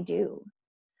know I do.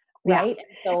 Right.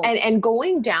 Yeah. So, and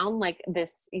going down like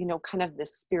this, kind of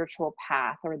this spiritual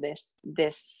path or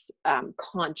this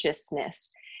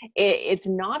consciousness, it's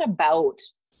not about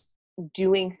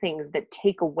doing things that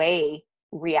take away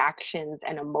reactions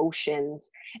and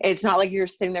emotions. It's not like you're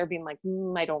sitting there being like,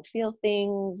 I don't feel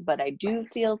things, but I do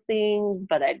feel things,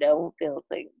 but I don't feel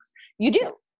things. You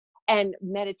do. And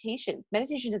meditation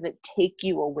doesn't take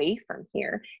you away from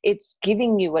here. It's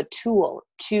giving you a tool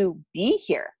to be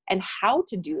here and how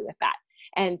to do with that.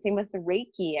 And same with the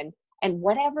Reiki and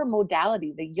whatever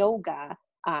modality, the yoga,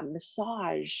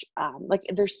 massage, like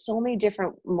there's so many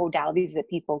different modalities that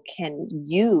people can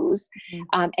use.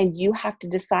 And you have to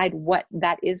decide what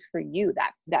that is for you,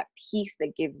 that piece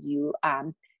that gives you,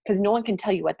 because no one can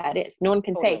tell you what that is. No one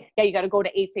can say, yeah, you got to go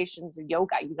to 8 stations of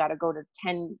yoga. You got to go to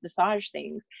 10 massage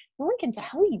things. No one can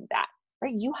tell you that.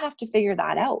 right? You have to figure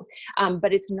that out.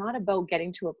 But it's not about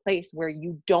getting to a place where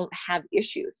you don't have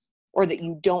issues or that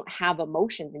you don't have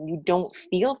emotions and you don't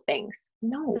feel things.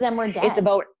 No, Then we're dead. it's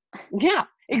about, yeah,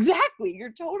 exactly.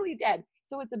 You're totally dead.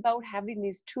 So it's about having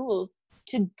these tools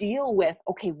to deal with,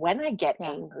 okay, when I get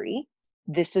angry,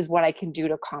 this is what I can do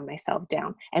to calm myself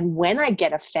down. And when I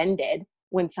get offended,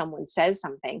 when someone says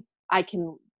something, I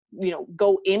can,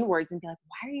 go inwards and be like,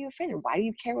 why are you offended? Why do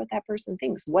you care what that person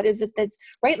thinks? What is it that's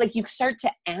right? Like you start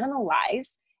to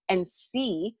analyze and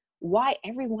see why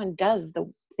everyone does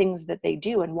the things that they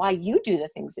do and why you do the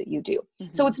things that you do.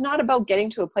 Mm-hmm. So it's not about getting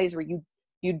to a place where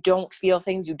you don't feel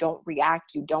things, you don't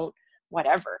react, you don't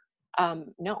whatever.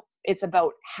 No, it's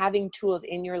about having tools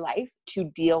in your life to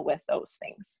deal with those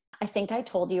things. I think I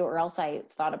told you, or else I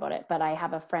thought about it, but I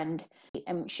have a friend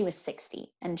and she was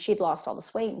 60 and she'd lost all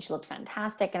this weight and she looked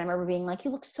fantastic. And I remember being like,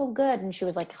 you look so good. And she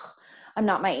was like, I'm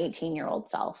not my 18-year-old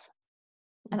self.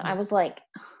 Mm-hmm. And I was like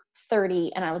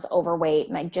 30 and I was overweight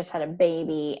and I just had a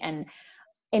baby. And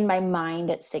in my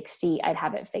mind at 60, I'd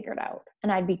have it figured out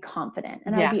and I'd be confident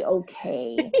and I'd be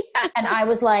okay. And I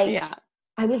was like,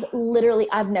 I was literally,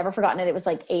 I've never forgotten it. It was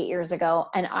like 8 years ago.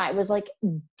 And I was like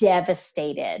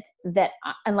devastated that,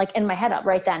 and like in my head up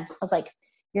right then, I was like,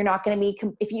 you're not going to be,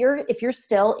 if you're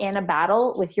still in a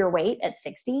battle with your weight at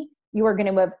 60, you are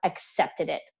going to have accepted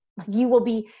it. You will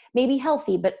be maybe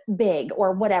healthy, but big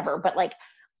or whatever. But like,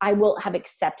 I will have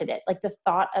accepted it. Like the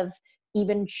thought of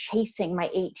even chasing my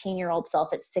 18-year-old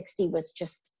self at 60 was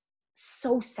just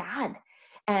so sad.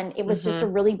 And it was just a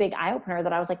really big eye opener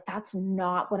that I was like, that's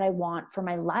not what I want for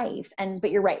my life. But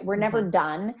you're right. We're never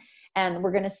done and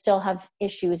we're going to still have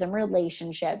issues and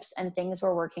relationships and things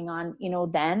we're working on,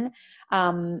 then.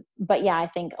 But yeah, I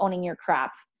think owning your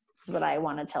crap is what I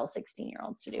want to tell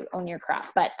 16-year-olds to do. Own your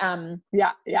crap. But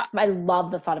yeah. I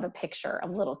love the thought of a picture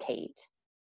of little Kate.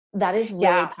 That is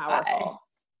really powerful.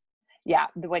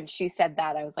 When she said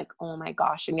that, I was like, oh my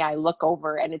gosh. And I look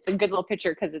over and it's a good little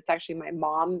picture because it's actually my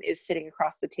mom is sitting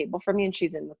across the table from me and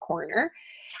she's in the corner.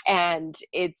 And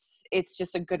it's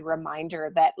just a good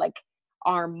reminder that like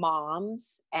our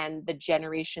moms and the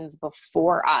generations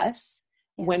before us,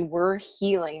 when we're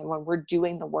healing and when we're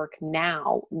doing the work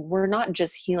now, we're not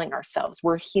just healing ourselves.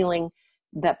 We're healing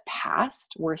the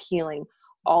past. We're healing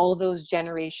all those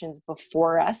generations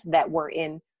before us that were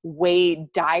in way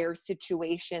dire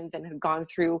situations and had gone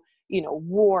through,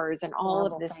 wars and all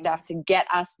of this stuff to get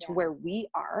us to where we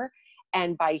are.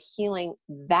 And by healing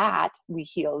that, we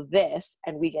heal this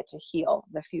and we get to heal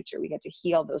the future. We get to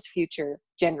heal those future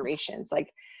generations.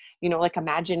 Like, like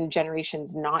imagine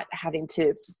generations not having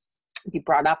to be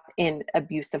brought up in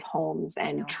abusive homes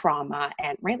and trauma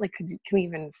and right. Like, can we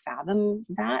even fathom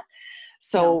that?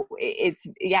 So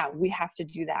we have to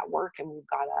do that work and we've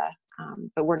got to,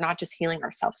 but we're not just healing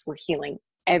ourselves. We're healing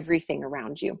everything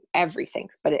around you, everything,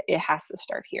 but it has to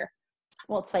start here.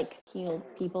 Well, it's like heal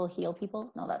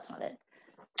people. No, that's not it.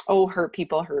 Oh, hurt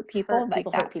people. Hurt people.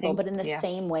 But in the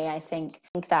same way, I think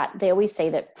that they always say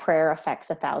that prayer affects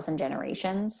 1,000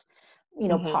 generations,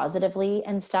 positively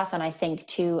and stuff. And I think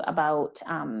too about,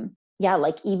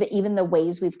 like even the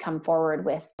ways we've come forward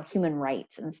with human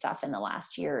rights and stuff in the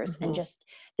last years and just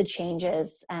the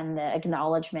changes and the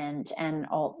acknowledgement and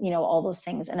all those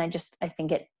things. And I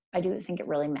do think it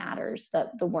really matters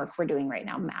that the work we're doing right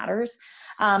now matters.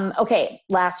 Okay.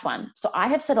 Last one. So I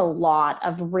have said a lot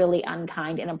of really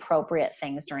unkind, inappropriate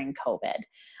things during COVID.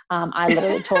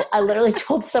 I literally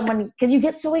told someone, because you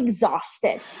get so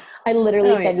exhausted. I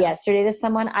literally said yesterday to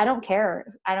someone, I don't care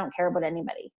about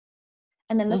anybody.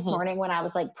 And then this morning when I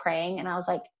was like praying and I was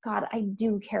like, God, I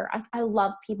do care. I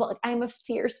love people. Like I'm a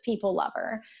fierce people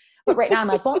lover. But right now I'm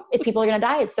like, well, if people are going to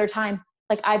die, it's their time.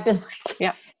 Like I've been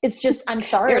like, it's just, I'm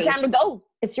sorry. Your time to go.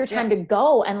 It's your time to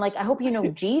go. And like, I hope you know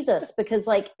Jesus because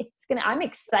like, I'm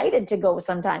excited to go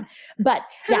sometime. But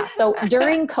yeah. So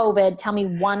during COVID, tell me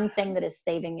one thing that is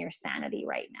saving your sanity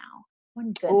right now.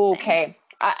 One good thing. Okay.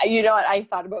 You know what? I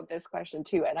thought about this question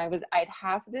too. And I'd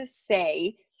have to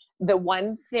say, the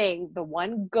one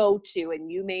go-to,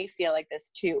 and you may feel like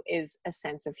this too, is a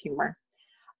sense of humor.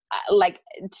 Like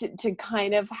to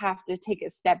kind of have to take a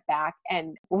step back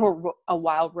and for a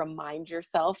while remind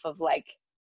yourself of like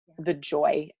the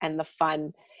joy and the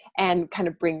fun and kind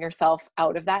of bring yourself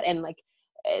out of that. And like,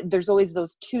 there's always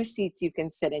those two seats you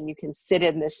can sit in. You can sit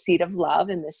in this seat of love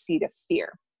and this seat of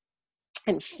fear.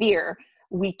 And fear,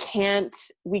 we can't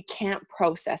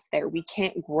process there. We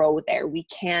can't grow there. We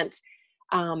can't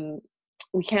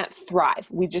thrive.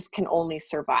 We just can only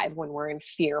survive when we're in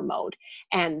fear mode.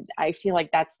 And I feel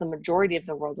like that's the majority of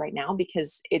the world right now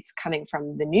because it's coming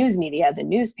from the news media, the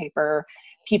newspaper,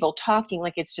 people talking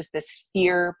like it's just this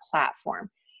fear platform.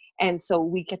 And so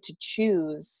we get to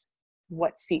choose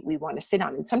what seat we want to sit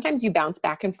on. And sometimes you bounce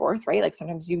back and forth, right? Like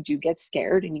sometimes you do get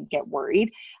scared and you get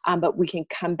worried, but we can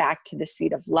come back to the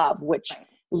seat of love, which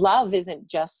love isn't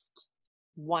just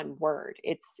one word.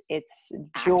 It's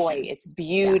joy, Action. it's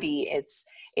beauty,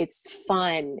 it's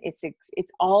fun, it's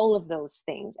all of those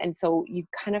things. And so you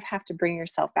kind of have to bring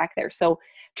yourself back there. So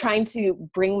trying to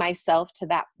bring myself to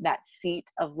that seat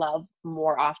of love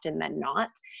more often than not,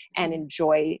 and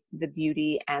enjoy the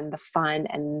beauty and the fun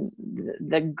and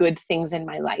the good things in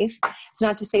my life. It's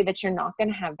not to say that you're not going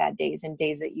to have bad days and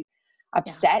days that you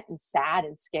upset and sad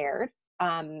and scared.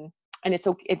 And it's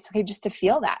okay just to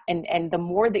feel that. And the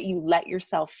more that you let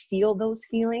yourself feel those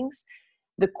feelings,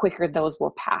 the quicker those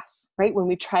will pass, right? When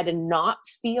we try to not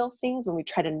feel things, when we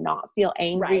try to not feel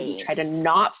angry, we try to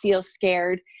not feel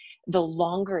scared, the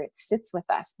longer it sits with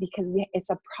us, because it's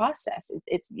a process.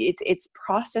 It's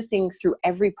processing through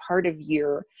every part of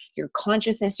your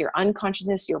consciousness, your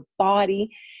unconsciousness, your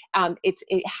body.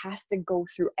 It has to go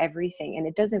through everything, and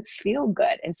it doesn't feel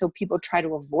good. And so people try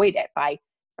to avoid it by,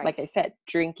 like I said,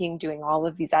 drinking, doing all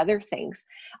of these other things.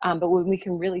 But when we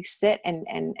can really sit and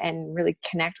really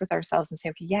connect with ourselves and say,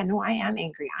 okay, yeah, no, I am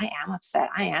angry. I am upset.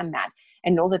 I am mad,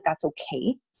 and know that that's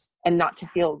okay, and not to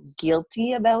feel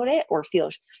guilty about it or feel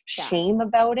shame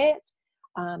about it.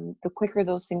 The quicker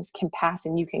those things can pass,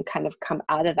 and you can kind of come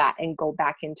out of that and go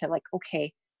back into like,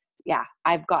 okay, yeah,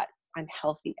 I'm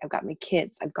healthy. I've got my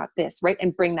kids. I've got this, right?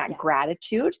 And bring that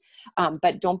gratitude.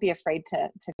 But don't be afraid to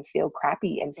feel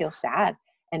crappy and feel sad,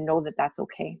 and know that that's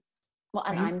okay. Well,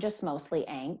 and I'm just mostly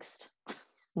angst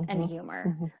and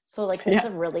humor. So like, this is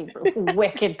a really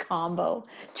wicked combo.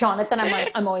 Jonathan,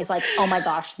 I'm always like, oh my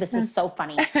gosh, this is so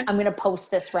funny. I'm going to post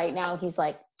this right now. He's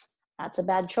like, that's a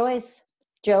bad choice.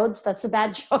 Jodes, that's a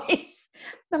bad choice.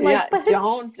 I'm like, but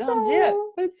don't do it.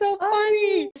 It's so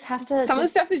funny. Some of the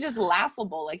stuff is just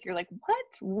laughable. Like, you're like, what?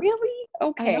 Really?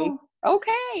 Okay.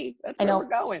 That's where we're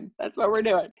going. That's what we're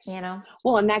doing.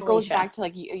 Well, and that goes back to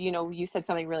like, you said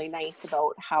something really nice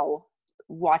about how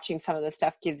watching some of the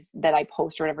stuff that I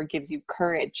post or whatever gives you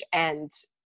courage. And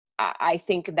I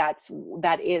think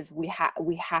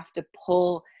we have to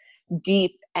pull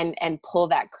deep and pull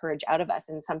that courage out of us.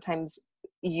 And sometimes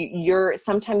you're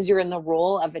in the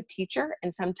role of a teacher,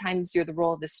 and sometimes you're the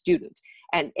role of a student,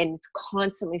 and it's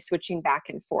constantly switching back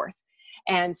and forth.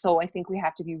 And so I think we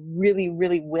have to be really,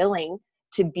 really willing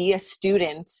to be a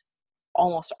student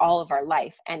almost all of our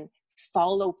life, and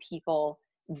follow people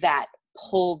that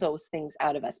pull those things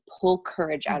out of us, pull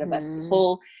courage out of us,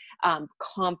 pull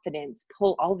confidence,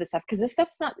 pull all this stuff. Because this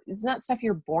stuff's it's not stuff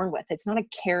you're born with. It's not a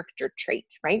character trait,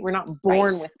 right? We're not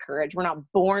born with courage. We're not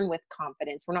born with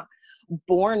confidence. We're not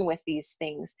born with these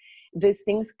things. These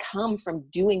things come from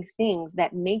doing things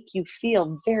that make you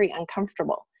feel very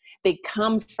uncomfortable. They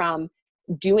come from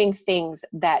doing things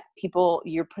that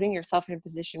you're putting yourself in a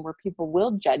position where people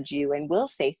will judge you and will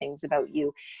say things about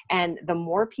you. And the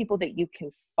more people that you can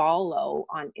follow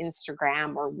on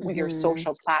Instagram or your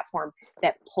social platform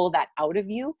that pull that out of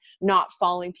you, not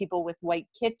following people with white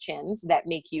kitchens that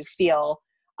make you feel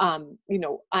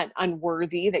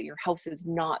unworthy, that your house is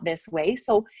not this way.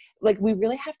 So like, we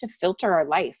really have to filter our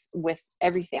life with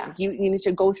everything. You need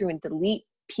to go through and delete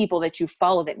people that you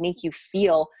follow that make you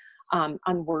feel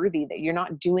unworthy, that you're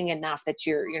not doing enough, that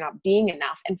you're not being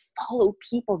enough, and follow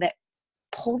people that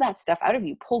pull that stuff out of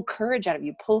you, pull courage out of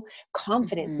you, pull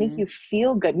confidence, make you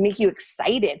feel good, make you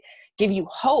excited, give you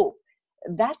hope.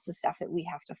 That's the stuff that we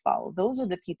have to follow. Those are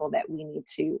the people that we need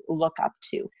to look up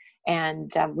to.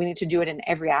 And we need to do it in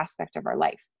every aspect of our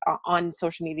life, on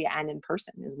social media and in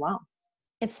person as well.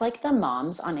 It's like the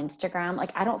moms on Instagram.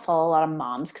 Like, I don't follow a lot of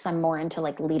moms because I'm more into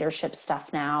like leadership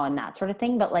stuff now and that sort of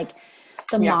thing. But like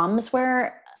the moms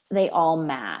where they all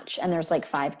match and there's like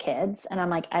 5 kids, and I'm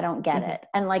like, I don't get it.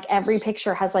 And like every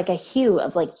picture has like a hue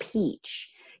of like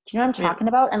peach. Do you know what I'm talking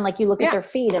about? And like, you look at their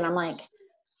feed and I'm like,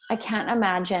 I can't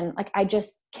imagine. Like, I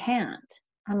just can't.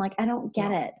 I'm like, I don't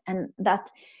get it.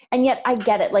 And yet I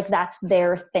get it. Like, that's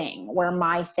their thing, where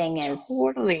my thing is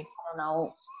totally, I don't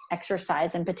know,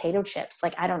 exercise and potato chips.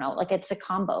 Like, I don't know, like it's a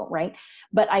combo, right?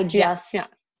 But I just,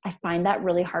 I find that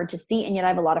really hard to see. And yet I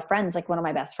have a lot of friends, like one of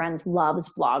my best friends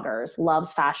loves bloggers,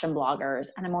 loves fashion bloggers.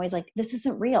 And I'm always like, this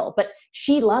isn't real, but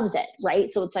she loves it.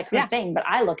 Right. So it's like her thing, but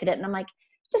I look at it and I'm like,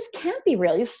 this can't be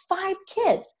real. You have 5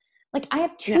 kids. Like, I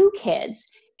have 2 kids.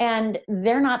 And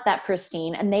they're not that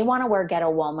pristine, and they want to wear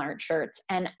ghetto Walmart shirts,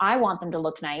 and I want them to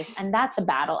look nice. And that's a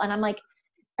battle. And I'm like,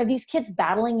 are these kids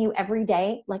battling you every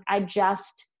day? Like, I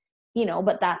just,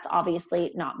 but that's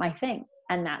obviously not my thing,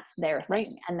 and that's their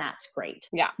thing. And that's great.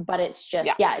 Yeah. But it's just,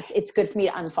 it's good for me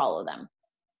to unfollow them.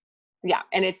 Yeah.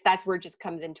 And that's where it just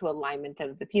comes into alignment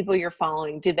of the people you're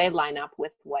following. Do they line up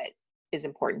with what is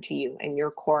important to you and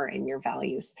your core and your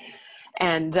values?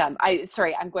 And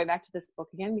I'm going back to this book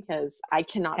again because I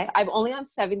cannot, Okay. I'm only on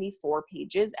 74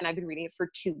 pages and I've been reading it for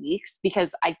 2 weeks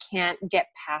because I can't get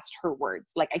past her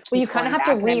words. Like I keep Well, you kind of have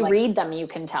to reread them, you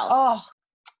can tell. Oh,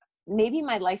 maybe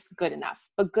my life's good enough,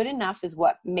 but good enough is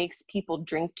what makes people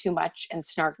drink too much and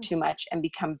snark too much and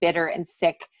become bitter and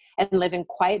sick and live in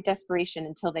quiet desperation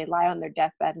until they lie on their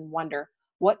deathbed and wonder,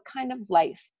 what kind of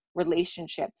life,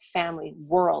 relationship, family,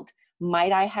 world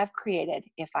might I have created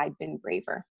if I'd been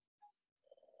braver?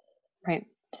 Right?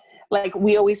 Like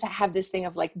we always have this thing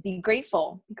of like, be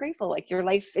grateful, like your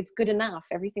life, it's good enough.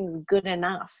 Everything's good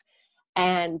enough.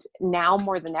 And now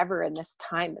more than ever in this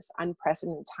time, this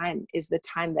unprecedented time, is the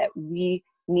time that we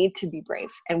need to be brave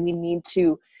and we need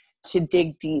to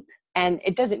dig deep. And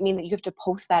it doesn't mean that you have to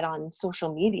post that on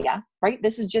social media, right?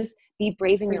 This is just be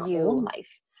brave in your own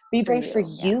life. Be brave for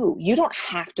you. You don't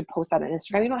have to post that on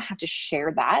Instagram. You don't have to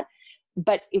share that.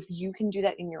 But if you can do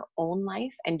that in your own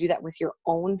life and do that with your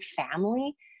own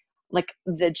family, like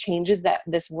the changes that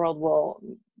this world will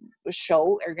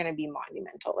show are going to be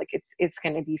monumental. Like it's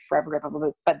going to be forever.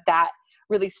 But that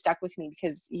really stuck with me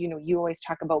because, you know, you always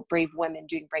talk about brave women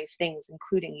doing brave things,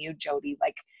 including you, Jody.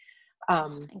 Like,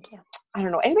 Thank you. I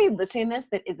don't know, anybody listening to this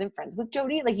that isn't friends with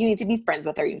Jody, like you need to be friends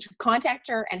with her. You need to contact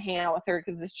her and hang out with her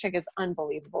because this chick is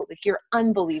unbelievable. Like you're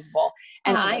unbelievable.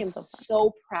 And I am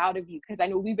so proud of you because I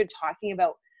know we've been talking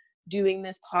about doing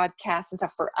this podcast and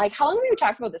stuff for like, how long were you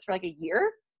talking about this for? Like a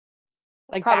year?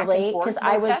 Like probably because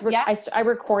I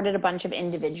recorded a bunch of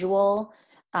individual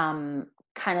kind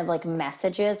of like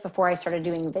messages before I started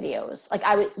doing videos. Like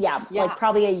like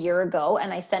probably a year ago,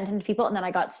 and I sent them to people, and then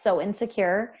I got so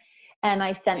insecure and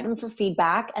I sent them for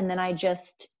feedback, and then I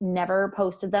just never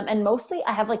posted them. And mostly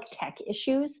I have like tech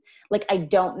issues. Like I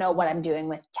don't know what I'm doing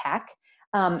with tech.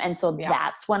 And so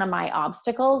that's one of my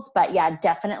obstacles. But yeah,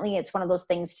 definitely it's one of those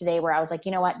things today where I was like,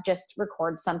 you know what, just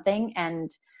record something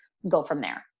and go from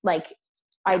there. Like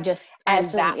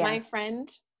my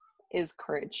friend is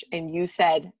courage. And you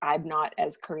said, I'm not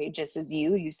as courageous as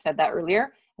you. You said that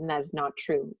earlier, and that's not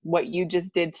true. What you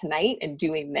just did tonight and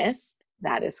doing this,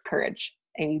 that is courage.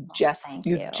 And you just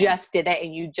did it.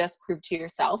 And you just proved to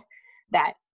yourself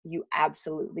that you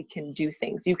absolutely can do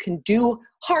things. You can do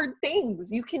hard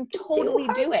things. You can totally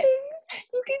do it.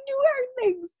 You can do hard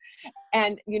things.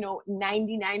 And, you know,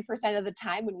 99% of the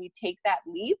time when we take that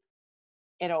leap,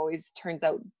 it always turns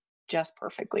out just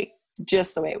perfectly,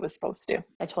 just the way it was supposed to.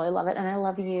 I totally love it. And I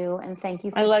love you. And thank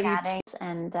you for chatting.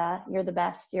 And you're the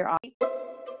best. You're awesome.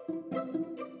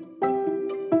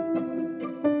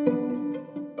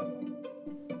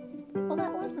 Well,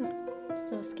 that wasn't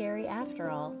so scary after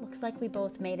all. Looks like we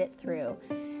both made it through.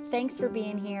 Thanks for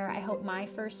being here. I hope my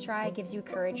first try gives you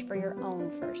courage for your own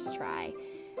first try.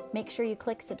 Make sure you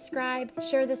click subscribe,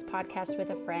 share this podcast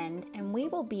with a friend, and we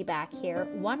will be back here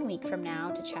 1 week from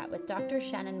now to chat with Dr.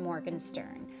 Shannon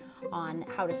Morgenstern on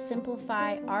how to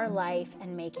simplify our life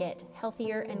and make it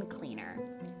healthier and cleaner.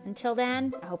 Until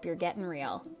then, I hope you're getting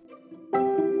real.